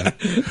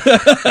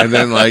 And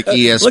then like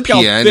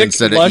ESPN,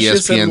 instead of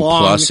ESPN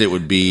Plus, it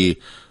would be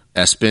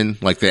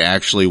ESPN. Like they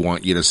actually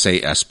want you to say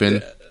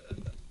ESPN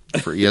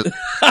for the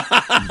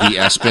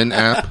ESPN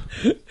app.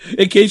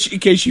 In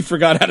case you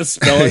forgot how to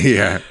spell it.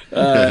 Yeah.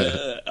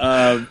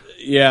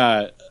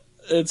 Yeah.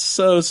 It's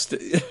so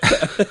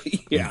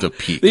yeah. The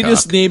Peacock. They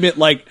just name it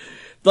like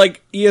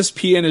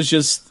ESPN is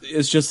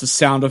just a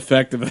sound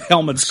effect of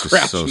helmets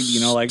crashing. So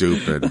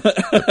stupid.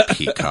 The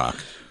Peacock.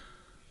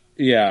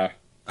 Yeah.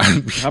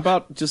 How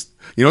about just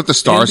you know what the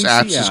Stars NBC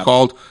apps is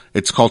called?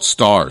 It's called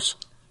Stars.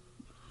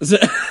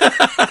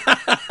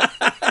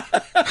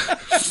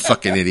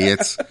 Fucking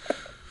idiots.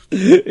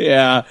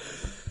 Yeah.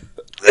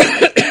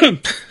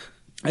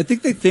 I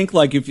think they think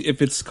like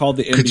if it's called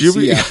the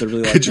NBC app, they're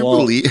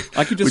really like,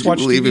 I could just watch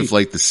TV. Would you believe if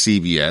like the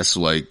CBS,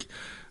 like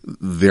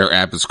their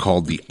app is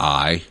called the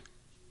I?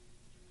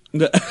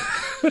 And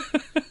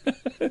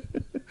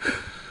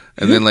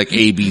then like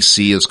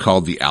ABC is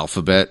called the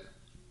Alphabet.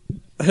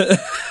 It's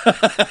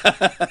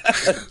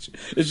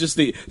just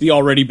the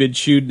already been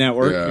chewed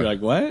network. Yeah. You're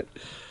like, what?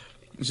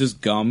 It's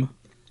just gum.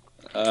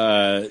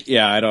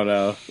 Yeah, I don't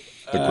know.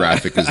 The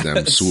graphic is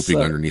them swooping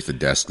underneath the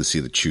desk to see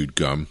the chewed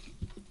gum.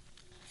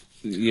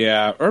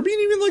 Yeah, or I mean,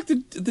 even like the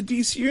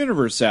DC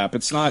Universe app.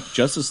 It's not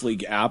Justice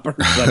League app or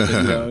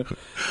something.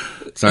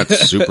 It's not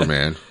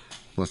Superman.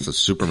 What's the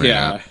Superman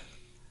app?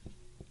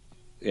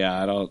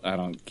 Yeah, I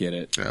don't get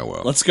it. Yeah,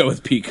 well, let's go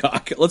with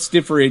Peacock. Let's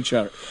differentiate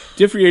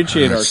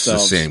ourselves. It's the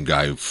same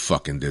guy who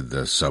fucking did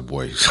the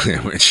Subway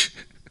sandwich.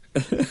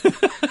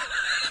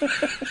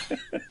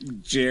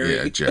 Jerry.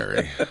 Yeah,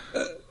 Jerry.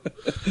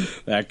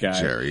 That guy.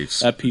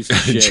 Jerry's that piece of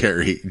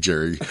shit.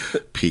 Jerry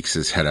peeks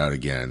his head out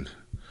again.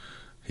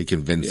 He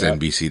convinced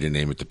NBC to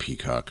name it the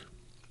Peacock.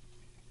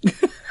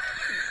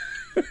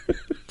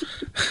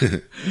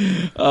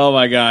 Oh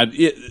my God.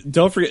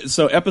 Don't forget.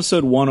 So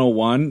episode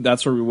 101,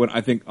 that's where we went,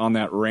 I think, on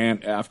that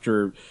rant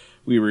after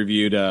we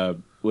reviewed,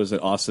 was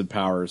it Austin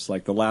Powers?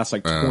 Like the last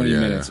 20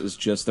 minutes is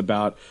just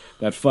about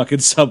that fucking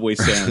Subway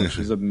sandwich. It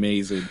was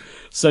amazing.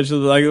 One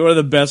of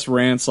the best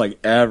rants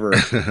ever.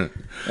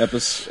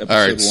 Episode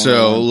all right.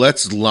 So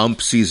let's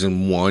lump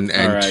season 1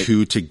 and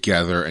 2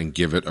 together and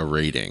give it a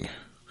rating.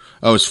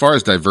 Oh, as far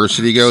as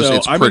diversity goes,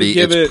 it's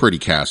pretty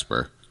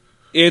Casper.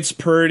 It's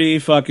pretty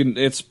fucking.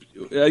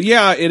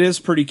 It is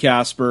pretty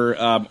Casper.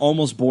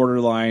 Almost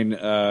borderline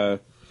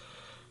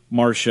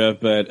Marsha,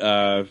 but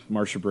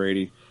Marsha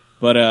Brady.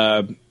 But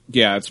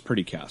it's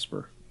pretty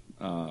Casper.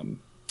 And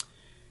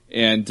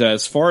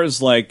as far as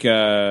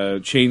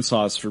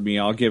chainsaws for me,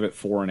 I'll give it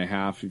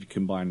 4.5 if you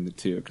combine the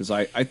two, because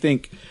I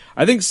think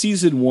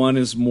season 1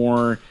 is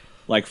more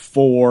like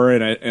 4,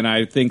 and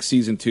I think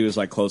season 2 is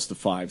close to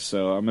 5.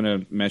 So I'm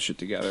gonna mesh it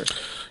together.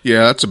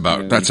 Yeah,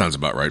 that sounds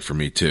about right for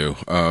me too.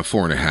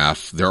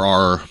 4.5. There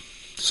are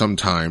some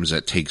times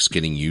that takes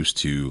getting used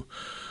to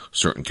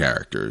certain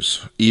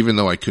characters, even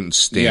though I couldn't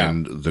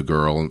stand the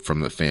girl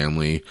from the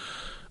family.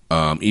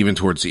 Even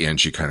towards the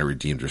end, she kind of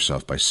redeemed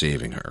herself by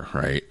saving her,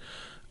 right?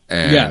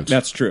 And,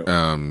 that's true.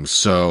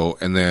 So,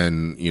 and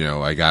then,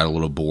 I got a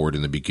little bored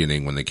in the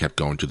beginning when they kept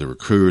going to the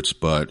recruits,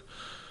 but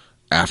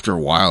after a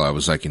while, I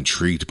was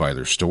intrigued by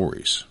their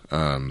stories.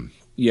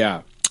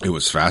 It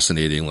was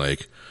fascinating. I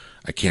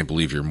can't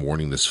believe you're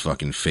mourning this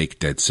fucking fake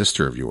dead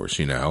sister of yours,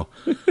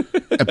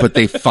 But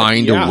they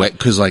find a way,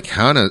 because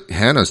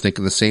Hannah's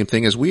thinking the same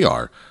thing as we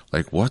are.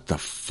 What the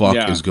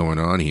fuck is going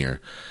on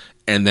here?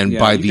 And then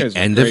by the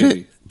end of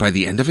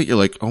it, you're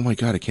like, oh my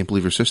God, I can't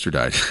believe her sister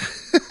died.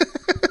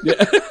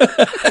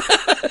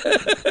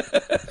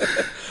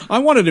 I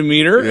wanted to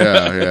meet her.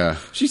 Yeah.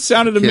 She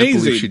sounded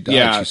amazing. She died.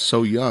 Yeah. She's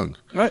so young.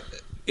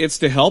 It's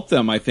to help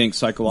them, I think,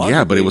 psychologically.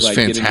 Yeah, but it was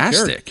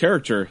fantastic.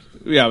 Character.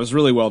 Yeah, it was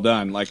really well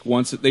done.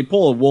 Once they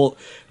pull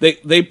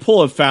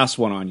a fast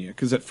one on you,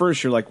 because at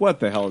first you're like, what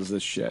the hell is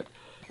this shit?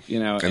 You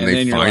know, and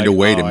they find a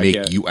way to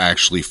make you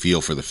actually feel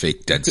for the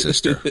fake dead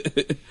sister.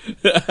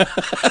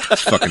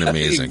 It's fucking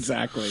amazing.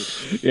 Exactly.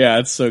 Yeah,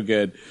 it's so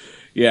good.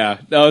 Yeah,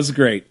 that was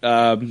great.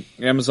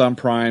 Amazon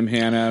Prime,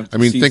 Hannah. I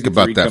mean, think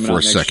about that for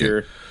a second.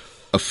 Year.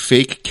 A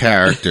fake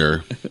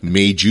character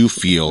made you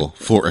feel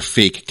for a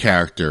fake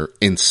character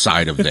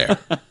inside of there.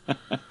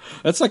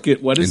 That's like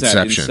what is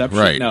Inception, that? Inception,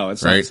 right? No,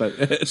 it's right.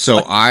 Not.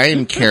 So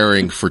I'm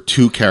caring for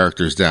two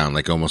characters down,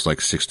 like almost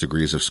like 6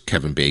 degrees of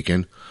Kevin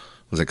Bacon.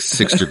 It was like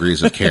 6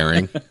 degrees of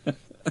caring.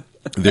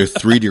 They're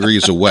 3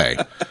 degrees away,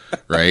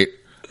 right?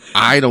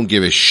 I don't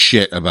give a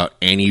shit about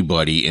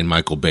anybody in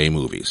Michael Bay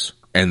movies.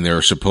 And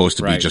they're supposed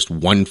to be just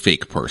one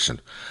fake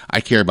person.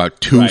 I care about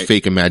two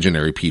fake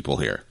imaginary people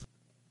here.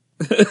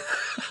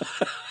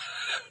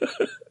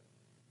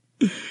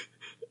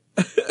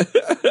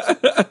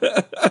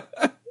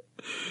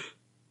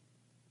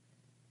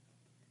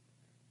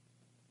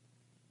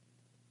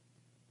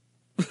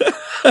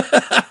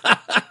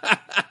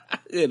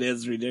 It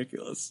is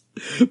ridiculous,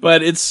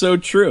 but it's so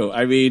true.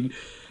 I mean,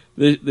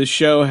 the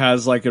show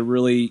has like a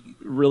really,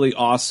 really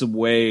awesome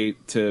way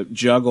to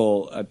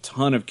juggle a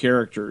ton of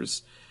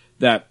characters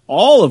that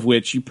all of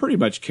which you pretty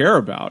much care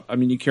about. I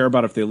mean, you care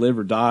about if they live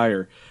or die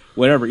or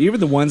whatever. Even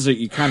the ones that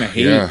you kind of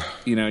hate,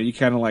 you know, you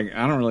kind of like,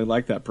 I don't really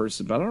like that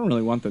person, but I don't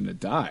really want them to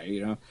die.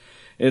 You know,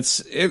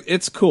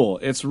 it's cool.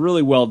 It's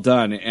really well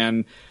done.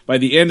 And by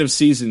the end of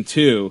season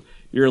 2,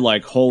 you're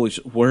like, holy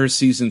shit, where's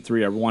season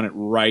 3? I want it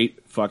right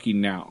fucking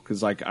now.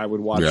 Cause like I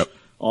would watch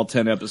all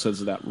 10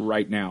 episodes of that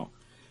right now.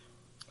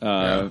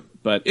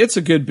 But it's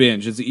a good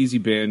binge. It's an easy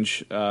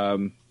binge.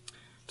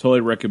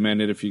 Totally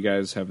recommend it if you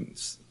guys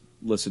haven't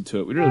listened to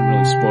it. We didn't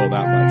really spoil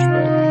that much,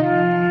 but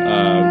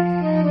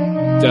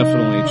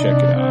definitely check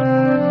it out.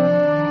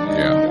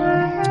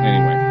 And,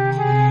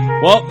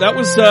 anyway. Well, that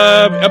was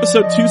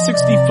episode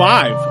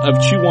 265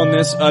 of Chew on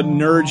This, a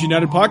Nerds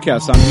United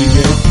podcast. I'm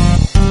DJ.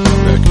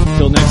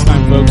 Until next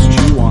time, folks.